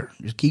get better.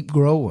 Just keep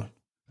growing.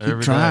 Keep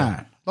Every trying. day.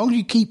 As long as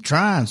you keep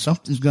trying,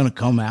 something's going to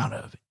come out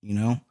of it,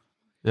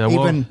 Yeah.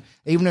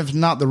 Even if it's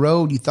not the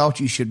road you thought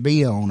you should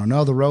be on,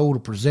 another road will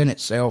present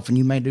itself and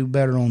you may do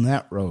better on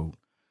that road.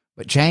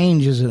 But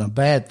change isn't a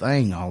bad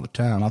thing all the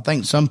time. I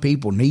think some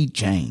people need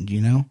change,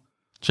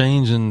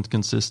 Change and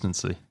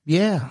consistency.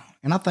 Yeah.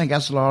 And I think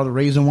that's a lot of the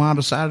reason why I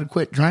decided to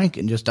quit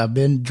drinking. Just I've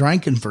been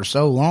drinking for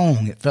so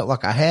long, it felt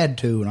like I had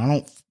to, and I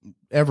don't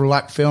ever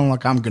like feeling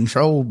like I'm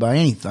controlled by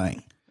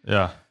anything.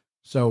 Yeah.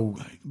 So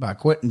by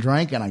quitting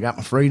drinking, I got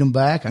my freedom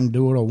back. I can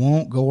do what I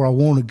want, go where I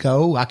want to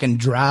go. I can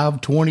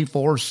drive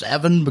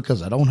 24/7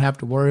 because I don't have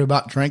to worry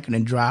about drinking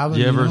and driving.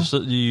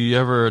 You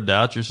ever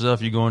doubt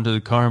yourself? You go into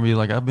the car and be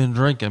like, I've been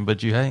drinking,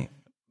 but you ain't.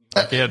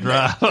 I can't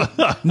drive.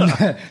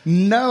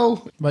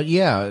 No, but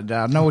yeah,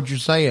 I know what you're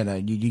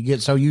saying. You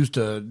get so used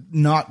to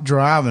not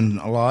driving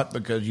a lot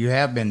because you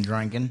have been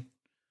drinking.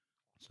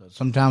 So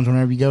sometimes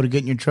whenever you go to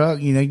get in your truck,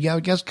 I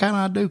guess kind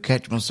of I do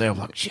catch myself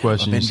like, shit,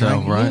 question I've been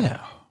yourself, drinking. right?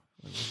 Yeah.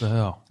 What the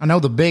hell? I know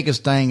the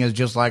biggest thing is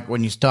just like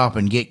when you stop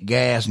and get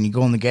gas and you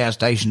go in the gas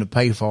station to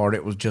pay for it,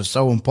 it was just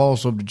so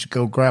impulsive that you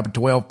go grab a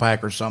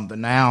 12-pack or something.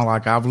 Now,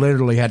 like I've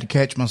literally had to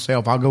catch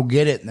myself. I'll go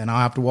get it and then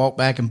I'll have to walk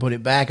back and put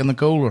it back in the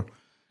cooler.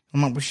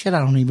 I'm like, well, shit, I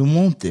don't even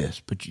want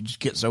this. But you just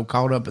get so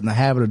caught up in the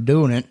habit of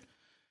doing it,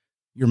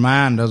 your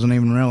mind doesn't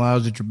even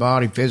realize that your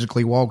body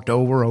physically walked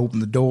over,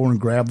 opened the door, and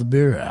grabbed the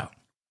beer out.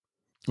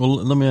 Well,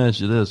 let me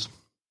ask you this.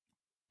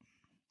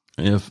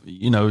 If,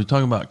 you're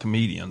talking about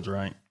comedians,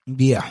 right?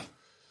 Yeah.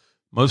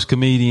 Most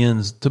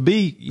comedians, to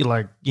be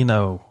like,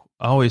 I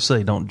always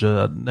say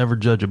never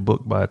judge a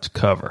book by its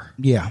cover.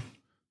 Yeah.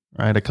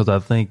 Right? Because I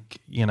think,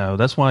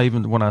 that's why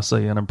even when I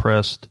say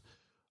unimpressed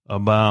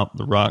about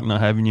The Rock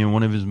not having you in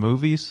one of his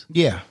movies.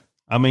 Yeah.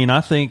 I mean,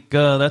 I think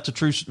that's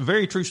a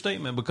very true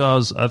statement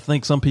because I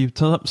think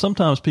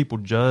sometimes people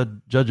judge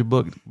a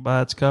book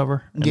by its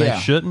cover and they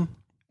shouldn't.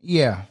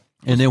 Yeah.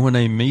 And then when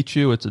they meet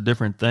you, it's a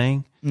different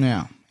thing.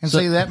 Yeah. And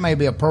see, that may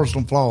be a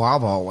personal flaw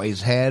I've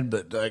always had,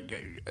 but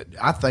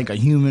I think a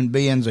human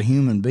being's a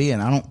human being.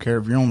 I don't care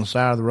if you're on the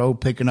side of the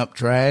road picking up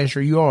trash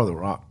or you are The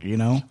Rock,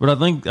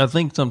 But I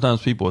think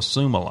sometimes people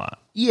assume a lot.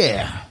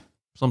 Yeah.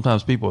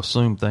 Sometimes people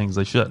assume things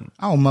they shouldn't.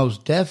 Oh,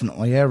 most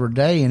definitely every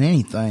day in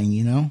anything,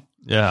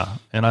 Yeah,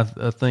 and I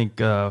think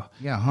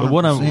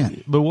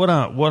 100%. But what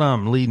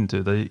I'm leading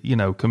to,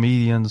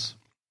 comedians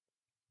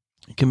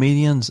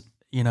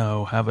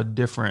have a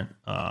different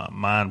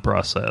mind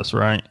process,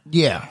 right?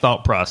 Yeah,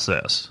 thought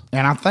process,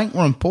 and I think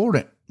we're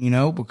important,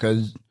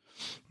 because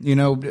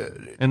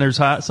and there's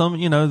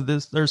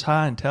there's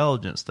high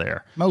intelligence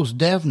there. Most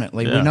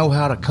definitely, Yeah. we know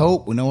how to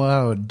cope, we know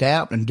how to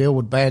adapt and deal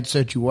with bad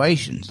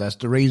situations. That's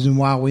the reason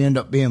why we end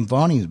up being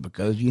funny, is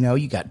because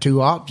you got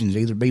two options: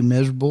 either be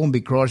miserable and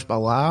be crushed by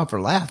life,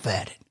 or laugh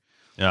at it.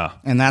 Yeah,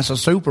 And that's a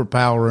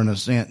superpower in a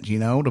sense,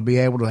 to be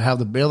able to have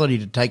the ability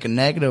to take a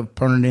negative,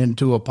 turn it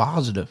into a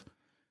positive.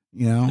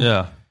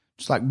 yeah,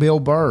 Just like Bill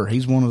Burr,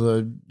 he's one of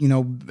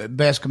the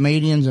best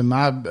comedians in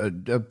my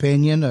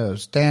opinion.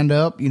 Stand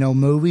up,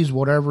 movies,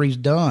 whatever he's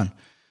done.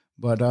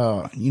 But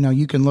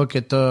you can look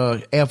at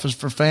the F is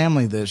for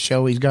Family, the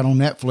show he's got on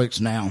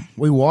Netflix now.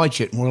 We watch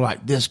it and we're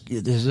like, this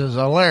is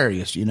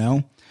hilarious,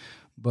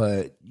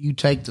 But you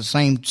take the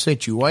same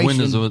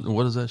situation.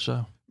 What is that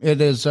show? It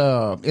is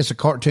it's a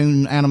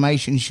cartoon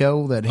animation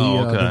show that he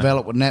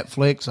developed with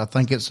Netflix. I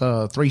think it's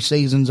 3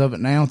 seasons of it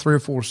now, 3 or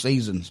 4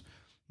 seasons.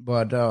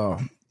 But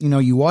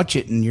you watch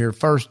it and your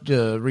first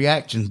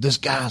reactions, this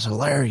guy's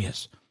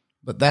hilarious.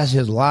 But that's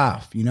his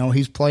life.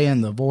 He's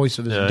playing the voice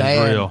of his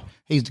dad.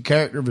 He's the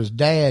character of his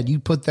dad. You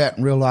put that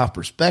in real life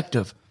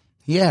perspective.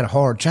 He had a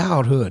hard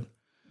childhood.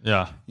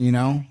 Yeah.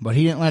 But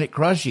he didn't let it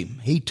crush him.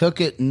 He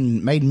took it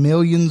and made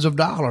millions of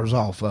dollars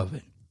off of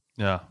it.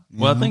 Yeah.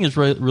 Well, I think it's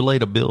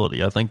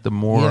relatability. I think the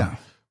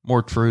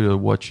more true to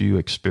what you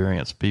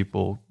experience,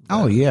 people.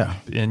 Oh, yeah.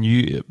 And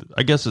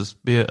I guess it's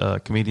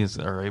comedians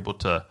that are able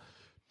to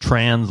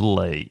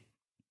translate,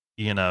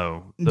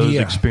 those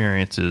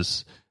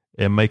experiences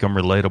and make them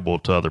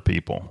relatable to other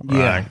people. Right?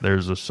 Yeah.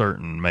 There's a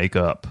certain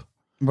makeup.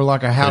 We're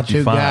like a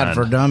how-to guide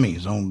for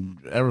dummies on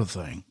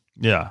everything.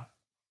 Yeah.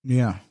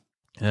 Yeah.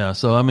 Yeah.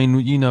 So, I mean,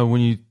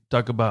 when you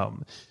talk about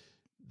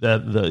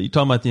that, you're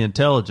talking about the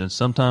intelligence,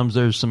 sometimes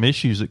there's some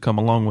issues that come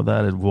along with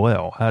that as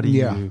well. How do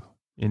you,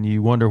 and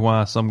you wonder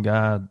why some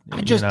guy.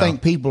 I just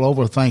think people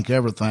overthink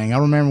everything. I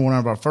remember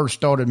whenever I first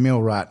started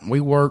Millwright, we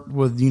worked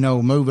with,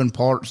 moving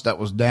parts that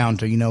was down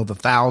to, the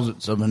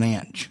thousandths of an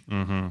inch.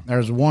 Mm-hmm.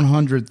 There's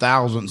 100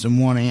 thousandths in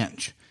 1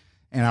 inch.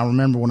 And I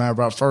remember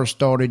whenever I first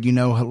started,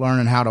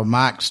 learning how to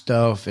mic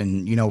stuff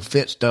and,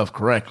 fit stuff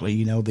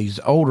correctly,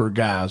 these older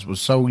guys was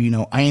so,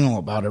 anal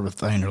about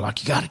everything. They're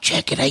like, you got to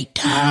check it 8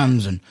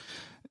 times. And,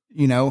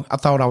 I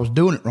thought I was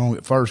doing it wrong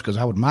at first because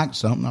I would mic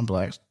something. I'm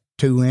like,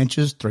 2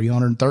 inches,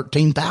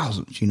 313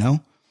 thousandths,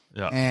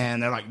 Yeah.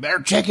 And they're like,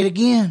 better check it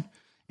again.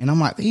 And I'm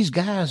like, these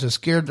guys are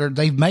scared.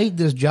 They've made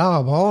this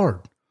job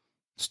hard.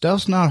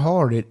 Stuff's not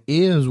hard. It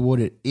is what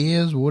it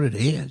is, what it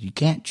is. You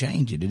can't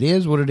change it. It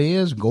is what it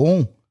is. Go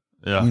on.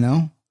 Yeah. You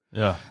know?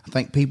 Yeah. I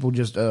think people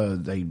just,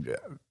 they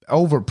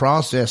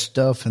over-process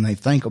stuff and they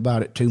think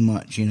about it too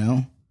much, you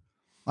know?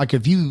 Like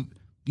if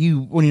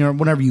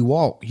whenever you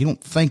walk, you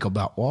don't think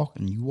about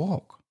walking, you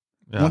walk.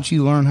 Yeah. Once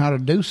you learn how to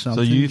do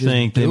something. So you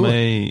think they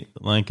may,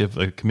 like if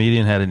a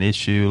comedian had an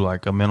issue,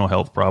 like a mental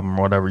health problem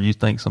or whatever, you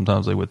think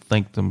sometimes they would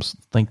think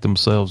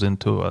themselves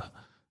into a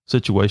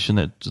situation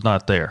that's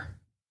not there?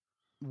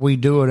 We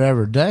do it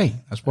every day.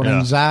 That's what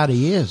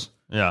anxiety is.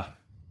 Yeah.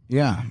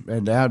 Yeah.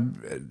 And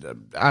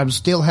I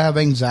still have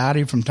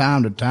anxiety from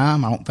time to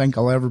time. I don't think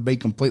I'll ever be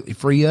completely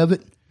free of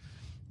it.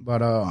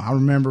 But I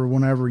remember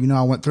whenever,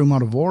 I went through my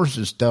divorce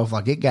and stuff,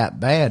 like it got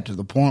bad to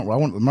the point where I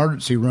went to the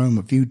emergency room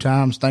a few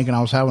times thinking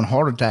I was having a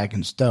heart attack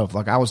and stuff.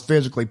 Like I was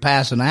physically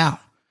passing out.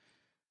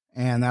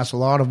 And that's a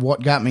lot of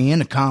what got me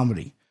into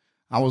comedy.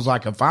 I was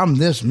like, if I'm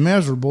this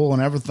miserable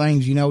and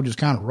everything's, just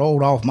kind of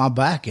rolled off my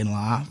back in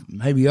life,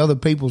 maybe other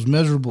people's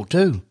miserable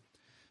too.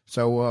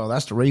 So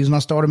that's the reason I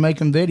started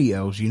making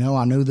videos.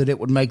 I knew that it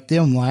would make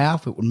them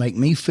laugh. It would make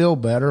me feel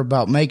better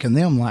about making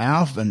them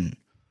laugh. And,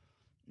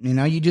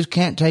 you just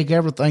can't take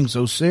everything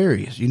so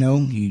serious.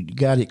 You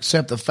got to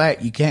accept the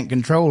fact you can't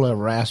control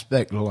every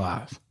aspect of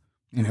life.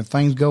 And if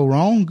things go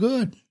wrong,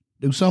 good.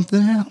 Do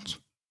something else.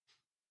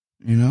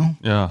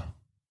 Yeah.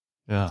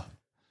 Yeah.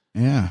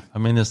 Yeah. I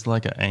mean, it's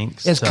like an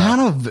angst.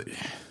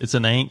 It's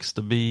an angst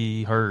to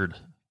be heard.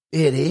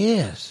 It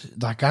is.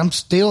 Like I'm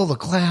still the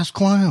class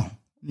clown,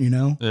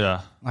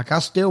 Yeah. Like I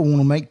still want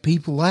to make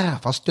people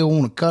laugh. I still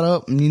want to cut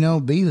up and,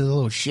 be the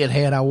little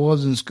shithead I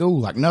was in school.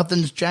 Like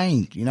nothing's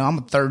changed. I'm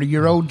a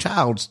 30-year-old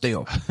child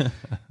still.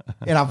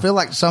 And I feel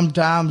like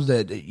sometimes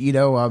that,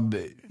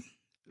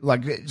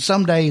 like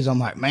some days I'm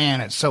like,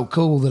 man, it's so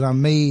cool that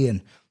I'm me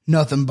and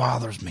nothing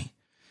bothers me.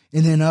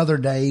 And then other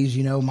days,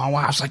 my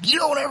wife's like, you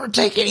don't ever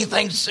take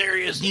anything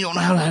serious. And you don't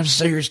know how to have a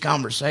serious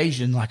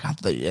conversation. Like,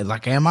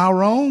 am I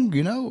wrong?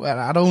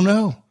 I don't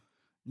know.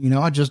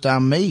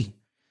 I'm me.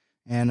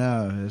 And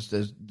it's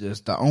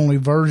just the only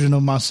version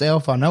of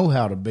myself I know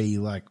how to be.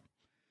 Like,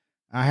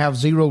 I have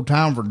zero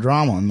time for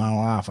drama in my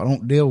life. I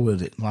don't deal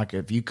with it. Like,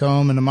 if you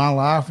come into my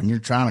life and you're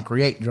trying to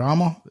create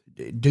drama,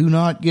 do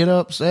not get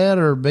upset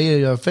or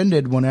be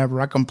offended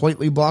whenever I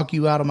completely block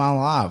you out of my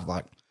life.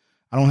 Like,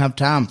 I don't have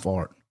time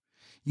for it.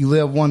 You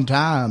live one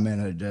time,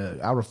 and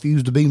I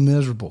refuse to be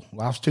miserable.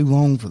 Life's too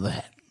long for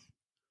that,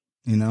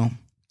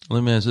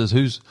 Let me ask this: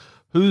 who's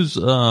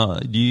do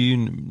you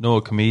know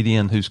a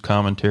comedian whose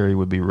commentary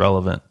would be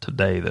relevant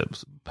today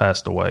that's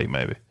passed away?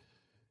 Maybe.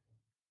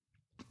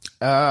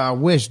 I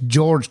wish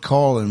George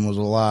Carlin was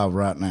alive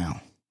right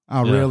now.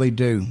 I really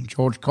do.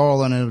 George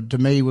Carlin, to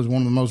me, was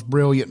one of the most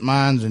brilliant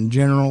minds in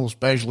general,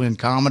 especially in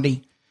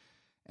comedy.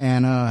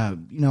 And, I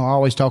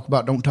always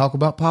don't talk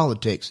about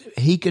politics.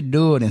 He could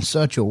do it in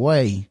such a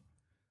way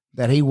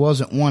that he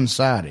wasn't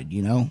one-sided,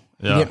 He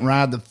didn't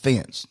ride the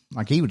fence.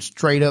 Like, he would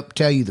straight up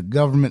tell you the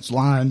government's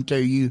lying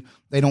to you.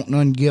 They don't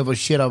none give a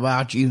shit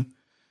about you.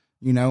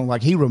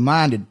 Like he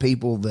reminded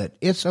people that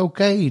it's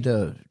okay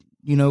to,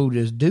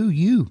 just do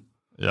you.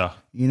 Yeah.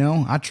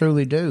 I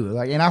truly do.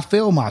 Like, and I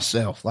feel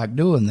myself like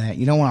doing that.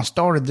 When I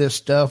started this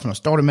stuff and I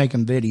started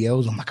making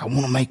videos, I'm like, I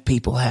want to make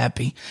people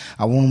happy.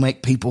 I want to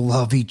make people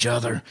love each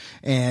other.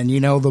 And,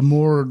 the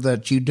more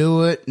that you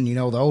do it and, the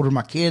older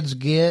my kids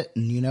get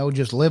and,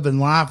 just living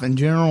life in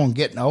general and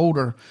getting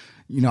older,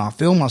 I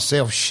feel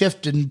myself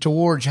shifting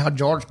towards how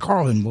George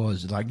Carlin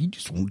was. Like, you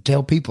just want to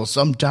tell people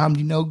sometimes,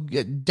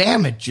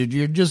 damn it,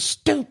 you're just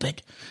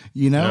stupid,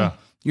 Yeah.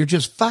 You're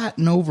just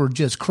fighting over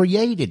just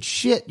created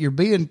shit. You're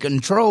being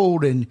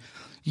controlled and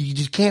you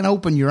just can't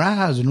open your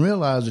eyes and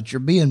realize that you're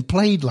being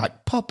played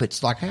like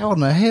puppets. Like how in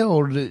the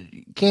hell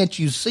can't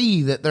you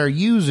see that they're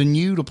using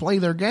you to play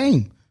their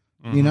game?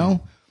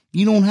 Mm-hmm.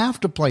 You don't have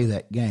to play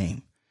that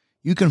game.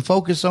 You can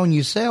focus on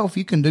yourself.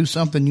 You can do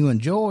something you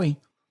enjoy.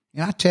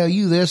 And I tell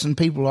you this and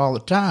people all the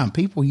time,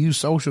 people use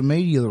social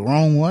media the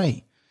wrong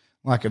way.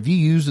 Like if you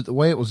use it the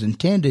way it was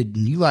intended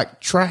and you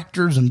like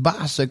tractors and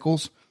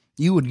bicycles,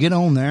 you would get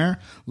on there,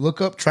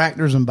 look up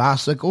tractors and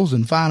bicycles,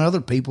 and find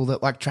other people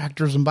that like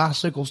tractors and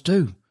bicycles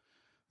too.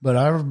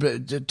 But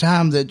the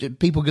time that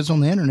people gets on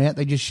the internet,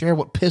 they just share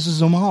what pisses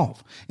them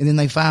off, and then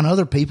they find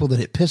other people that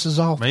it pisses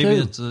off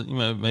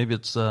too. Maybe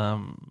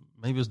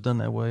it's done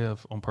that way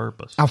on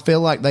purpose. I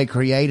feel like they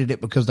created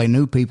it because they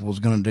knew people was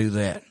going to do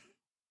that.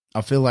 I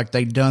feel like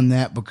they done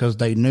that because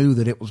they knew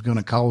that it was going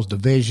to cause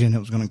division. It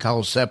was going to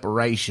cause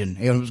separation.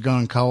 It was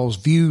going to cause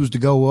views to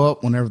go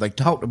up whenever they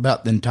talked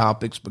about them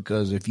topics.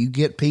 Because if you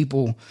get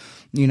people,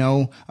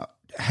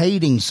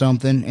 hating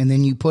something and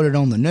then you put it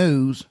on the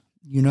news,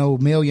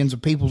 millions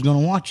of people's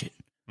going to watch it.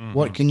 Mm-hmm.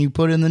 What can you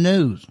put in the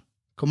news?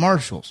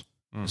 Commercials.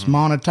 Mm-hmm. It's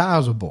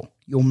monetizable.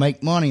 You'll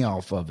make money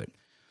off of it.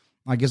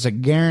 Like it's a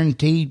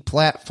guaranteed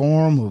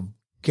platform of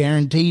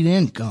guaranteed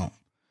income,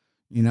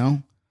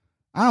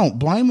 I don't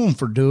blame them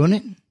for doing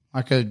it.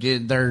 Like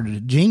they're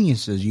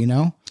geniuses,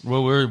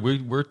 Well,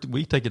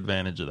 we take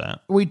advantage of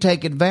that. We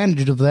take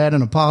advantage of that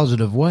in a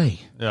positive way.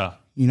 Yeah.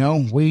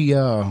 We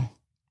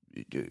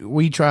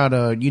we try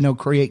to,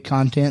 create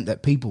content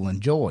that people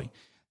enjoy.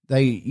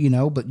 But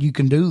you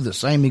can do the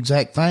same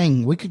exact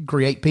thing. We could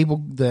create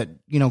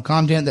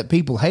content that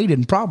people hated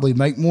and probably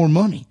make more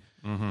money.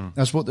 Mm-hmm.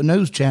 That's what the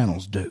news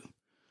channels do.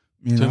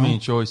 Too many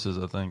choices,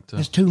 I think, too.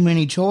 It's too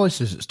many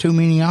choices. It's too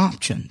many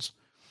options.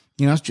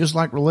 It's just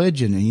like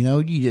religion.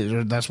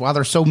 And, that's why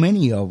there's so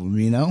many of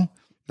them,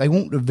 They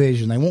want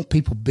division. They want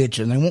people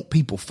bitching. They want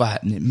people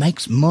fighting. It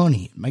makes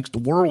money. It makes the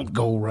world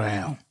go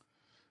round.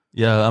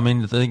 Yeah, I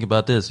mean, think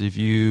about this. If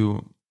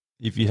you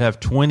have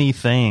 20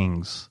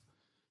 things,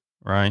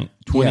 right?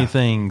 20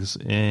 things,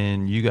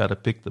 and you got to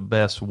pick the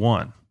best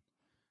one.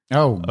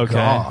 Oh, okay,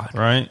 God.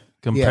 Right?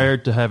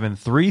 Compared to having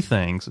 3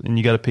 things, and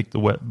you got to pick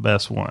the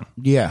best one.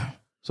 Yeah.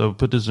 So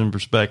put this in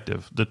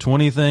perspective. The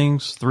 20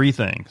 things, 3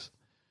 things.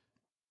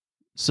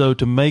 So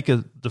to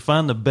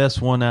find the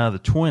best one out of the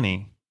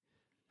 20,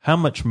 how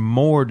much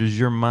more does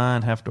your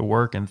mind have to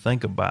work and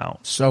think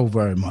about? So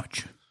very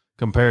much.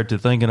 Compared to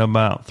thinking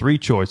about 3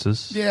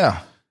 choices.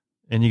 Yeah.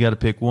 And you got to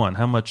pick one.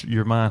 How much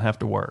your mind have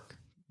to work?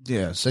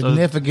 Yeah,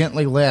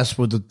 significantly less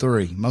with the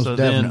 3. Most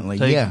definitely.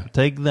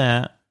 Take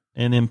that,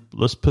 and then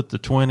let's put the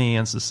 20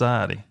 in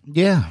society.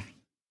 Yeah.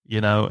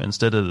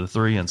 Instead of the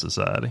 3 in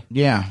society.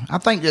 Yeah. I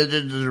think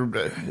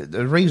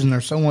the reason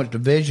there's so much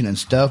division and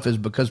stuff is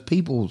because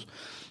people's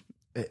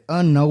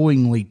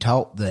unknowingly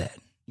taught that.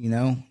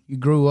 You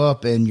grew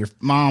up and your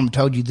mom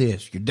told you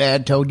this, your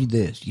dad told you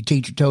this, your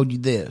teacher told you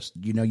this,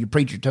 your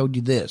preacher told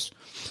you this.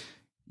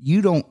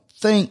 You don't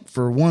think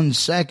for 1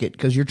 second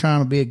because you're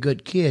trying to be a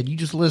good kid. You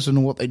just listen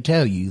to what they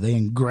tell you. They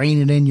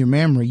ingrain it in your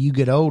memory. You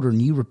get older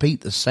and you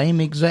repeat the same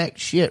exact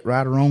shit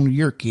right or wrong to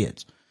your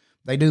kids.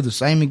 They do the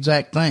same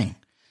exact thing.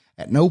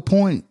 At no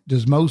point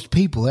does most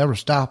people ever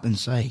stop and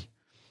say,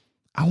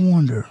 I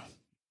wonder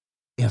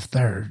if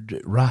they're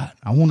right.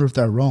 I wonder if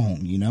they're wrong,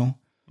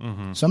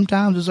 Mm-hmm.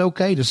 Sometimes it's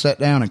okay to sit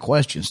down and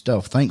question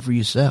stuff. Think for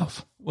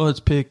yourself. Well, it's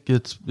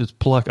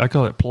pluck. I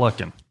call it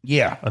plucking.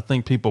 Yeah. I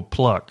think people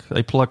pluck.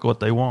 They pluck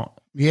what they want.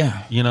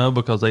 Yeah.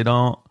 Because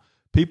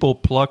people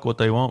pluck what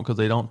they want because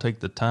they don't take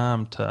the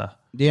time to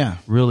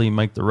really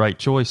make the right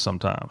choice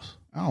sometimes.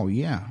 Oh,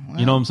 yeah. Well,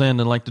 you know what I'm saying?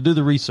 And to do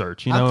the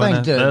research,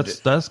 I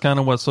think that's kind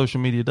of what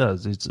social media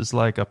does. It's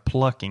like a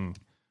plucking.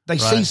 They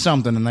see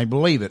something and they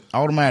believe it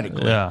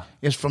automatically. Yeah.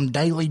 It's from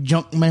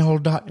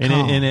dailyjunkmail.com.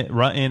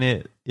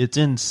 And it's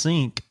in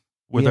sync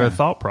with their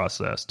thought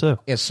process too.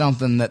 It's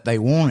something that they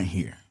want to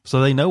hear.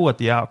 So they know what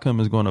the outcome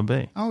is going to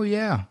be. Oh,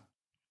 yeah.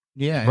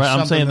 Yeah. Right.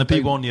 I'm saying the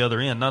people on the other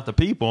end, not the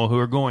people who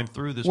are going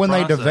through this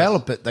process. They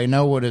develop it, they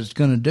know what it's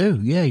going to do.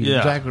 Yeah, you're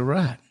exactly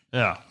right.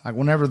 Yeah. Like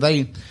whenever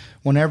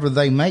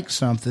they make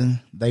something,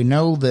 they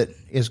know that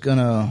it's going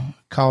to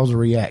cause a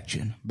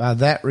reaction. By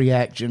that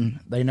reaction,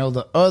 they know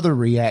the other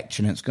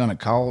reaction it's going to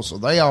cause. So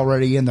they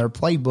already in their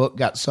playbook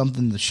got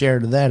something to share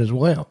to that as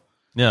well.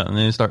 Yeah, and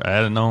then they start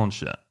adding on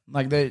shit.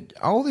 Like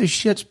all this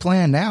shit's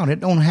planned out. It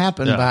don't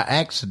happen by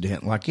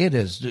accident. Like it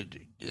is.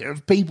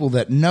 There's people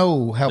that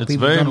know how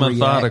people are going to react. It's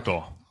very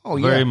methodical. Oh,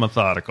 yeah. Very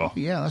methodical.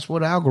 Yeah, that's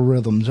what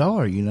algorithms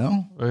are,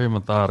 Very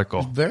methodical.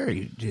 It's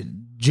very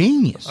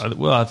genius.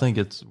 I think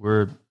there's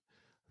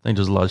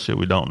a lot of shit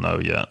we don't know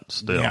yet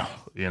still. Yeah.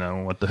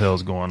 What the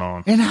hell's going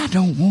on. And I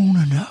don't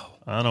want to know.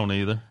 I don't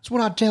either. It's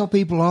what I tell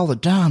people all the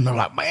time. They're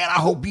like, man, I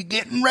hope you're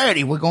getting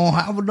ready. We're going to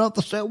have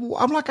another set.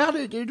 I'm like,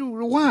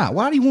 why?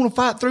 Why do you want to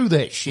fight through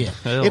that shit?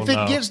 If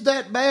it gets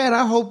that bad,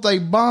 I hope they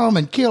bomb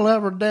and kill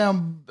every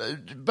damn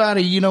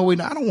body. I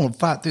don't want to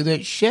fight through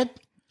that shit.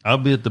 I'll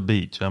be at the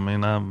beach. I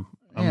mean, I'm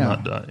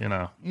not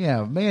done,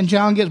 Yeah, me and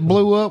John gets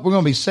blew up. We're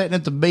going to be sitting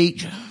at the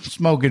beach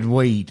smoking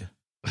weed.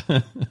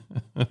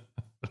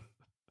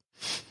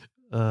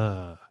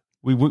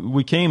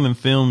 We came and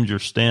filmed your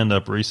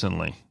stand-up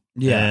recently.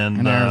 Yeah,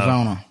 in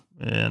Arizona.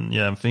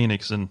 In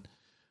Phoenix. And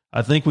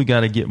I think we got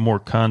to get more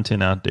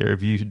content out there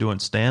of you doing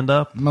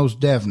stand-up.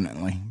 Most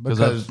definitely.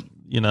 Because,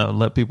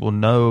 let people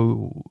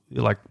know,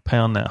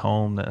 pound that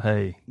home that,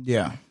 hey.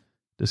 Yeah.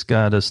 This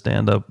guy does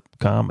stand-up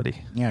comedy.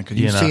 Yeah, because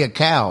you see a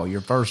cow,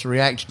 your first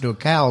reaction to a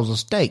cow is a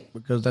steak,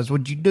 because that's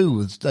what you do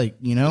with steak,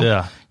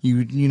 Yeah.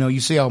 You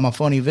see all my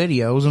funny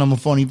videos, and I'm a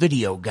funny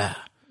video guy.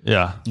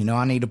 Yeah.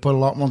 I need to put a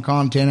lot more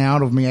content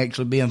out of me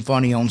actually being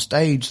funny on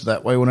stage, so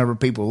that way whenever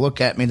people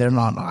look at me, they're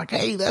not like,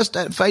 hey, that's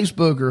that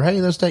Facebooker, hey,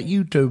 that's that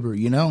YouTuber,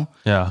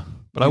 Yeah.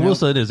 But I will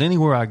say this,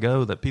 anywhere I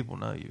go that people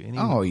know you.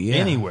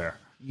 Anywhere.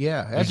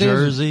 Yeah. New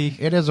Jersey.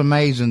 It is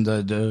amazing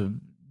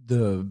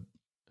the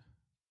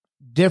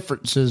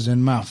differences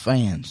in my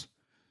fans.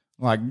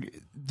 Like,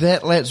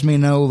 that lets me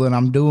know that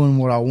I'm doing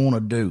what I want to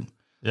do.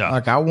 Yeah.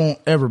 Like, I want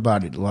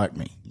everybody to like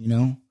me,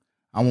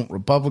 I want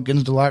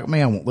Republicans to like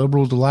me. I want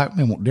liberals to like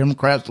me. I want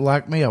Democrats to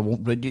like me. I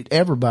want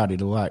everybody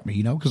to like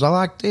me, because I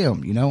like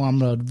them.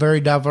 I'm a very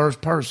diverse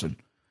person.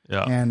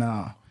 Yeah. And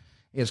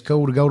it's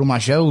cool to go to my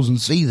shows and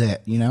see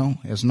that,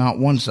 It's not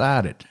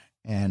one-sided.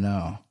 And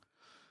I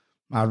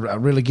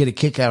really get a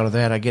kick out of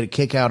that. I get a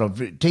kick out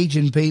of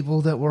teaching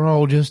people that we're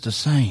all just the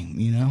same,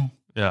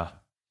 Yeah.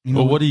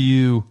 Well, what do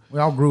you... We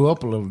all grew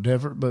up a little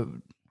different, but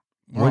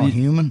we're all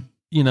human.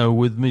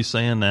 With me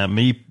saying that,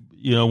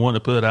 want to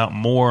put out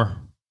more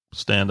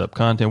stand-up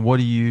content. What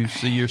do you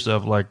see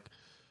yourself like?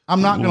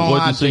 I'm not going to lie to you.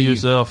 What do you see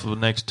yourself for the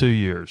next 2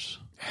 years?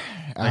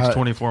 Next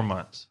 24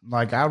 months.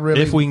 Like I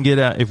really, if we can get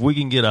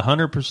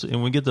 100%,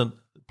 and we get the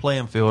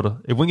playing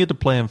field, if we get the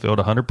playing field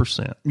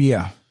 100%,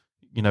 yeah.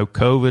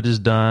 COVID is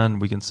done.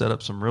 We can set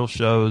up some real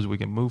shows. We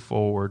can move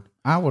forward.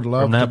 I would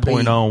love from that to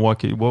point be, on.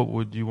 What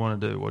would you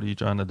want to do? What are you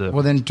trying to do?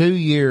 Within 2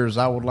 years,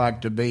 I would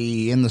like to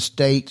be in the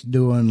States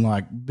doing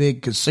like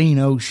big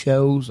casino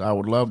shows. I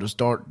would love to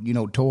start,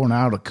 touring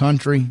out of the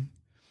country.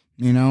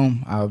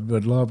 I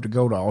would love to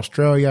go to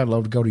Australia. I'd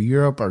love to go to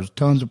Europe. There's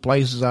tons of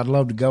places I'd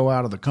love to go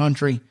out of the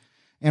country.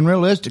 And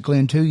realistically,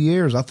 in 2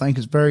 years, I think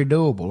it's very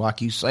doable.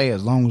 Like you say,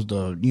 as long as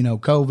the,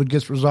 COVID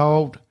gets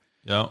resolved.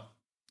 Yeah.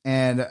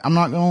 And I'm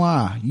not going to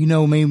lie. You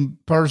know me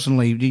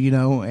personally,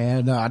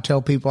 and I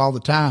tell people all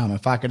the time,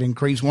 if I could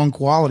increase one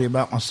quality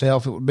about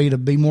myself, it would be to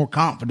be more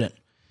confident.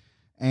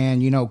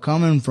 And,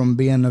 coming from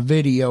being a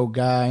video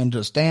guy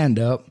into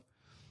stand-up,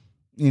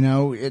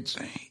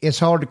 it's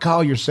hard to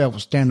call yourself a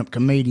stand-up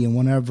comedian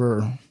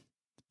whenever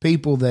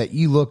people that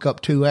you look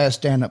up to as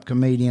stand-up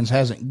comedians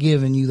hasn't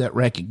given you that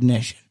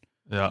recognition.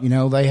 Yeah.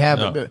 They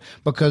haven't,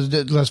 because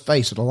let's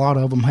face it, a lot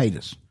of them hate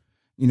us.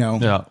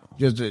 Yeah.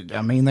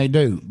 They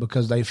do,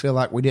 because they feel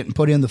like we didn't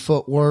put in the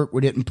footwork.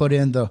 We didn't put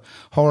in the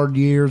hard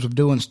years of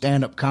doing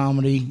stand-up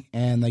comedy,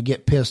 and they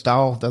get pissed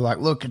off. They're like,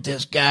 look at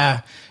this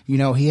guy. He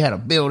had a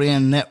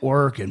built-in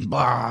network and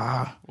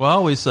blah. Well, I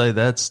always say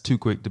that's too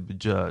quick to be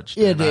judged.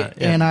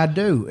 And I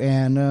do.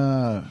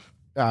 And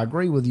I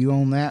agree with you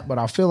on that, but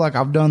I feel like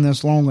I've done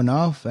this long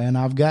enough, and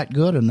I've got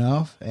good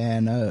enough,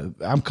 and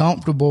I'm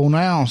comfortable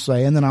now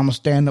saying that I'm a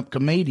stand-up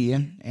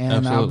comedian,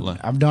 and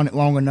I've done it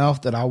long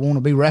enough that I want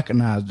to be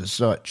recognized as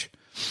such.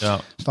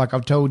 Yeah. It's like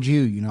I've told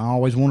you, I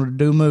always wanted to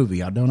do a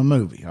movie. I've done a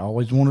movie. I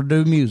always wanted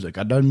to do music.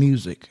 I've done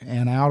music.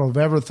 And out of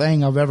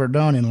everything I've ever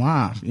done in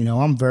life,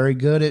 I'm very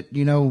good at,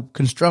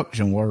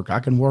 construction work. I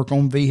can work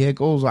on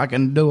vehicles. I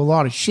can do a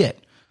lot of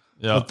shit.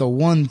 Yeah. But the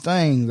one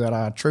thing that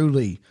I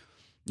truly,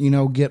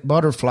 get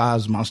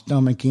butterflies in my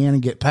stomach in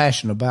and get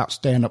passionate about,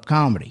 stand-up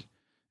comedy.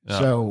 Yeah.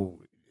 So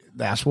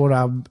that's what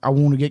I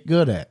want to get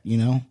good at,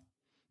 Nice.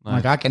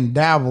 Like I can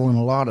dabble in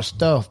a lot of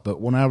stuff, but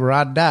whenever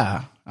I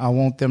die, I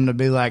want them to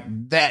be like,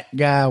 that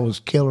guy was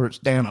killer at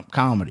stand-up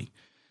comedy.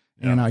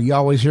 Yeah. And you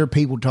always hear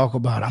people talk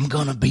about, I'm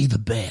going to be the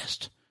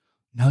best.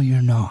 No,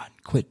 you're not.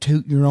 Quit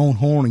tooting your own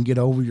horn and get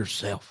over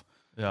yourself.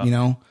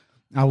 Yeah.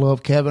 I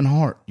love Kevin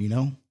Hart,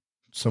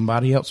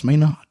 somebody else may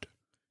not.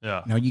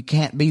 Yeah. You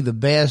can't be the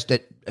best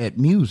at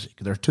music.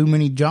 There are too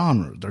many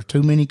genres. There are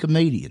too many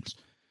comedians.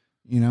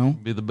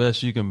 Be the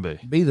best you can be.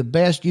 Be the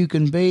best you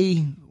can be.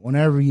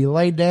 Whenever you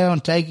lay down,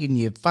 taking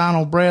your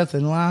final breath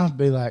in life,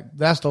 be like,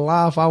 that's the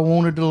life I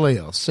wanted to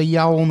live. See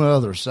y'all on the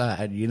other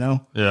side,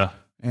 Yeah.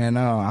 And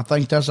I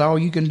think that's all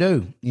you can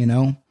do,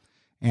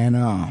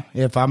 And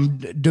if I'm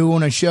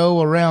doing a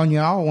show around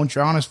y'all, I want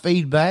your honest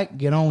feedback.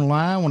 Get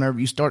online. Whenever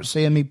you start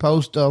seeing me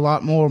post a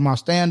lot more of my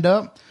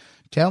stand-up,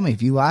 tell me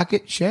if you like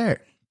it, share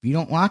it. If you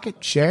don't like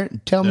it, share it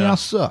and tell me I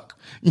suck,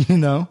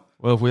 Well,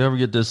 if we ever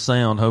get this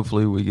sound,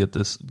 hopefully we get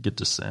this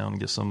sound,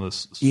 get some of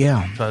this.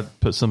 Yeah. Try to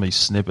put some of these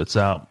snippets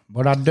out.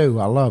 But I do.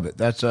 I love it.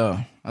 That's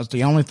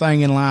the only thing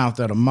in life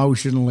that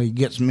emotionally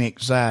gets me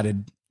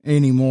excited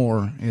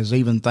anymore is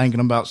even thinking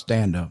about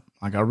stand-up.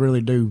 Like I really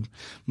do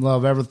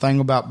love everything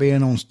about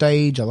being on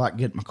stage. I like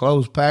getting my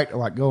clothes packed. I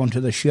like going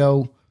to the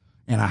show,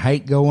 and I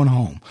hate going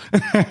home.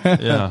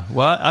 Yeah.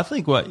 Well, I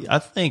think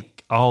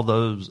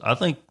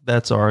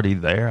that's already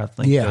there. I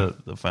think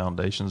the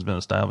foundation's been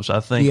established. I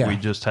think we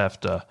just have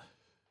to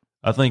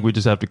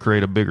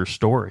create a bigger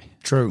story.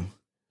 True.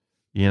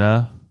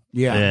 Yeah.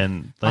 like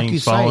And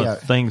things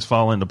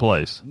fall into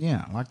place.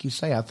 Yeah. Like you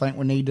say, I think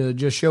we need to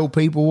just show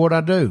people what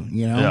I do,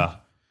 Yeah.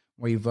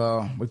 We've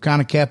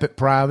kind of kept it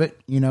private,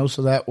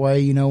 so that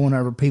way,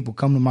 whenever people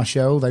come to my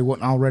show, they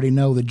wouldn't already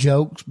know the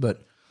jokes,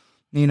 but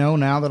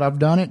now that I've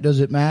done it,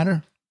 does it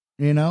matter?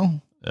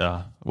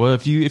 Yeah. Well,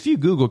 if you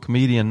Google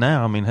comedian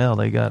now, hell,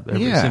 they got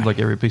it seems like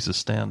every piece of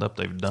stand up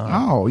they've done.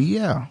 Oh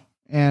yeah.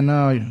 And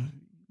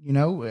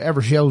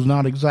every show's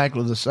not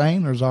exactly the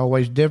same. There's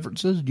always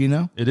differences,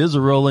 It is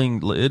a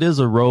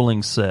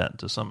rolling set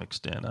to some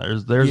extent.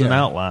 There's an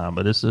outline,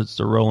 but it's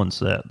a rolling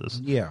set.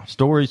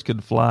 Stories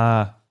could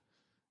fly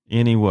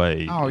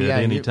anyway at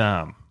any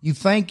time. You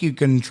think you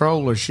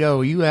control a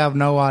show, you have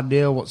no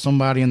idea what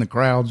somebody in the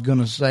crowd's going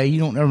to say. You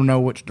don't ever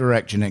know which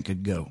direction it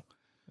could go.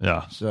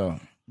 Yeah. So,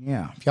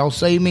 yeah. If y'all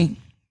see me,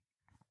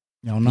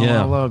 y'all know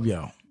I love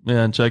y'all.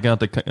 Yeah, and check out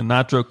the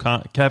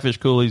Catfish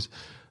Coolies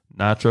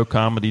Nitro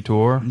Comedy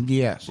Tour.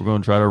 Yes. We're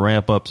going to try to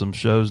ramp up some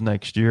shows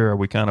next year.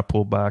 We kind of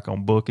pulled back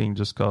on booking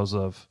just because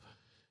of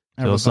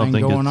everything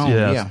something going on.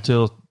 Yeah.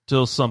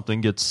 Till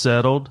something gets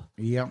settled.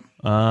 Yep.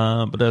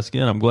 But that's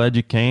again, I'm glad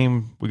you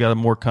came. We got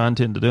more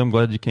content to do. I'm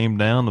glad you came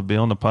down to be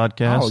on the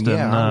podcast. Oh,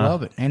 yeah, and, I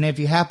love it. And if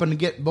you happen to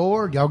get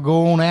bored, y'all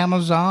go on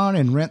Amazon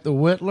and rent The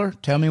Whittler.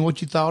 Tell me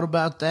what you thought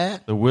about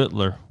that. The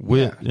Whittler.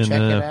 Check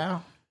it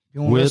out.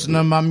 You want to listen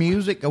to my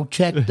music? Go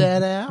check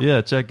that out.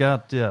 Yeah, check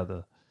out,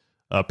 the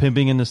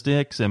Pimping in the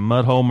Sticks and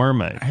Mudhole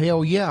Mermaid.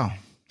 Hell yeah,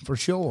 for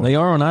sure. They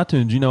are on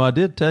iTunes. You know, I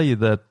did tell you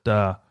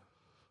that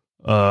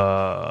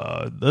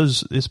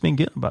it's been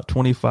getting about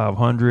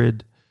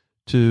 2,500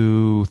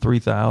 to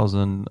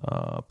 3,000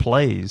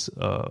 plays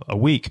a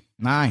week.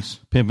 Nice.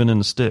 Pimping in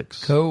the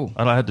Sticks. Cool.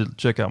 I had to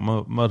check out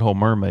Mudhole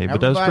Mermaid,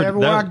 but that was pretty.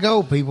 Everywhere I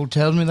go, people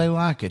tell me they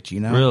like it. You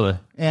know, really.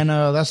 And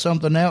that's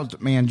something else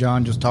that me and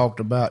John just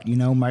talked about. You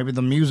know, maybe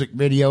the music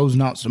videos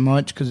not so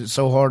much because it's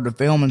so hard to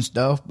film and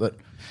stuff. But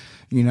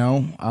you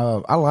know,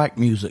 I like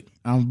music.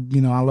 I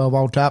love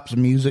all types of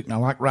music, and I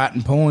like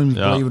writing poems.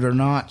 Yeah. Believe it or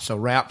not, so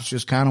rap's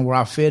just kind of where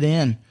I fit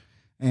in.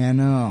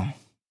 And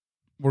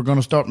we're going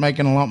to start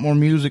making a lot more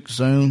music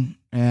soon,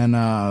 and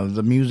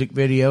the music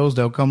videos,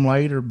 they'll come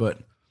later. But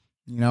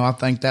you know, I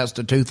think that's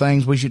the two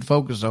things we should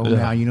focus on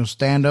now. You know,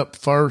 stand up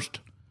first,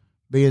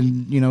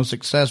 being, you know,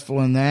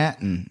 successful in that,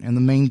 and in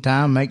the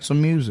meantime, make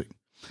some music.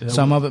 Yeah,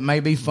 some of it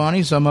may be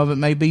funny, some of it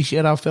may be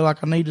shit I feel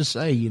like I need to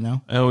say, you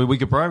know. And we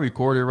could probably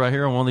record it right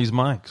here on one of these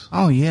mics.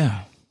 Oh,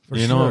 yeah.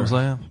 You know what I'm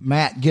saying?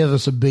 Matt, give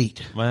us a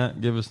beat. Matt,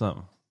 give us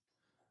something.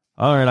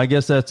 All right, I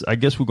guess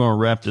we're going to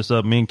wrap this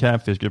up. Me and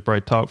Catfish could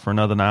probably talk for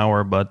another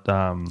hour, but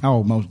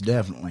most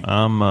definitely.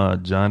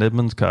 I'm John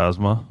Edmonds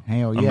Cosma.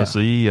 Hell yeah. I'm the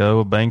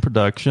CEO of Bang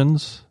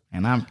Productions.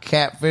 And I'm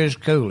Catfish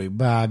Cooley,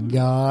 by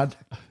God.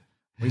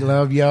 We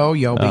love y'all.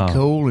 Y'all be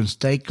cool and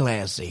stay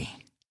classy.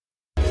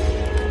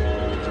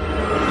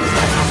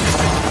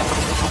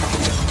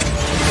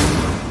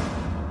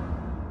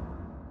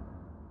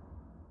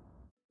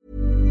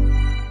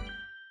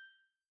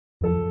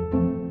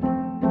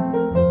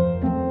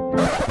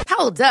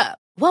 Hold up.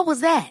 What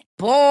was that?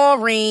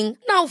 Boring.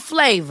 No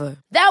flavor.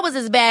 That was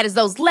as bad as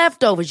those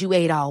leftovers you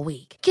ate all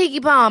week.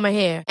 Keke Palmer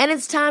here, and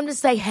it's time to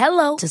say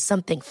hello to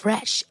something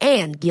fresh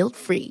and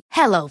guilt-free.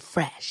 Hello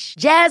Fresh.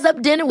 Jazz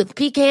up dinner with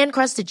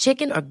pecan-crusted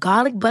chicken or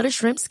garlic butter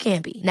shrimp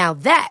scampi. Now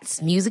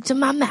that's music to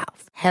my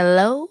mouth.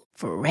 Hello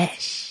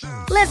Fresh.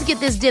 Let's get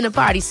this dinner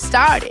party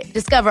started.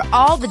 Discover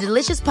all the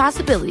delicious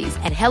possibilities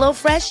at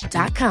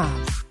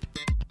HelloFresh.com.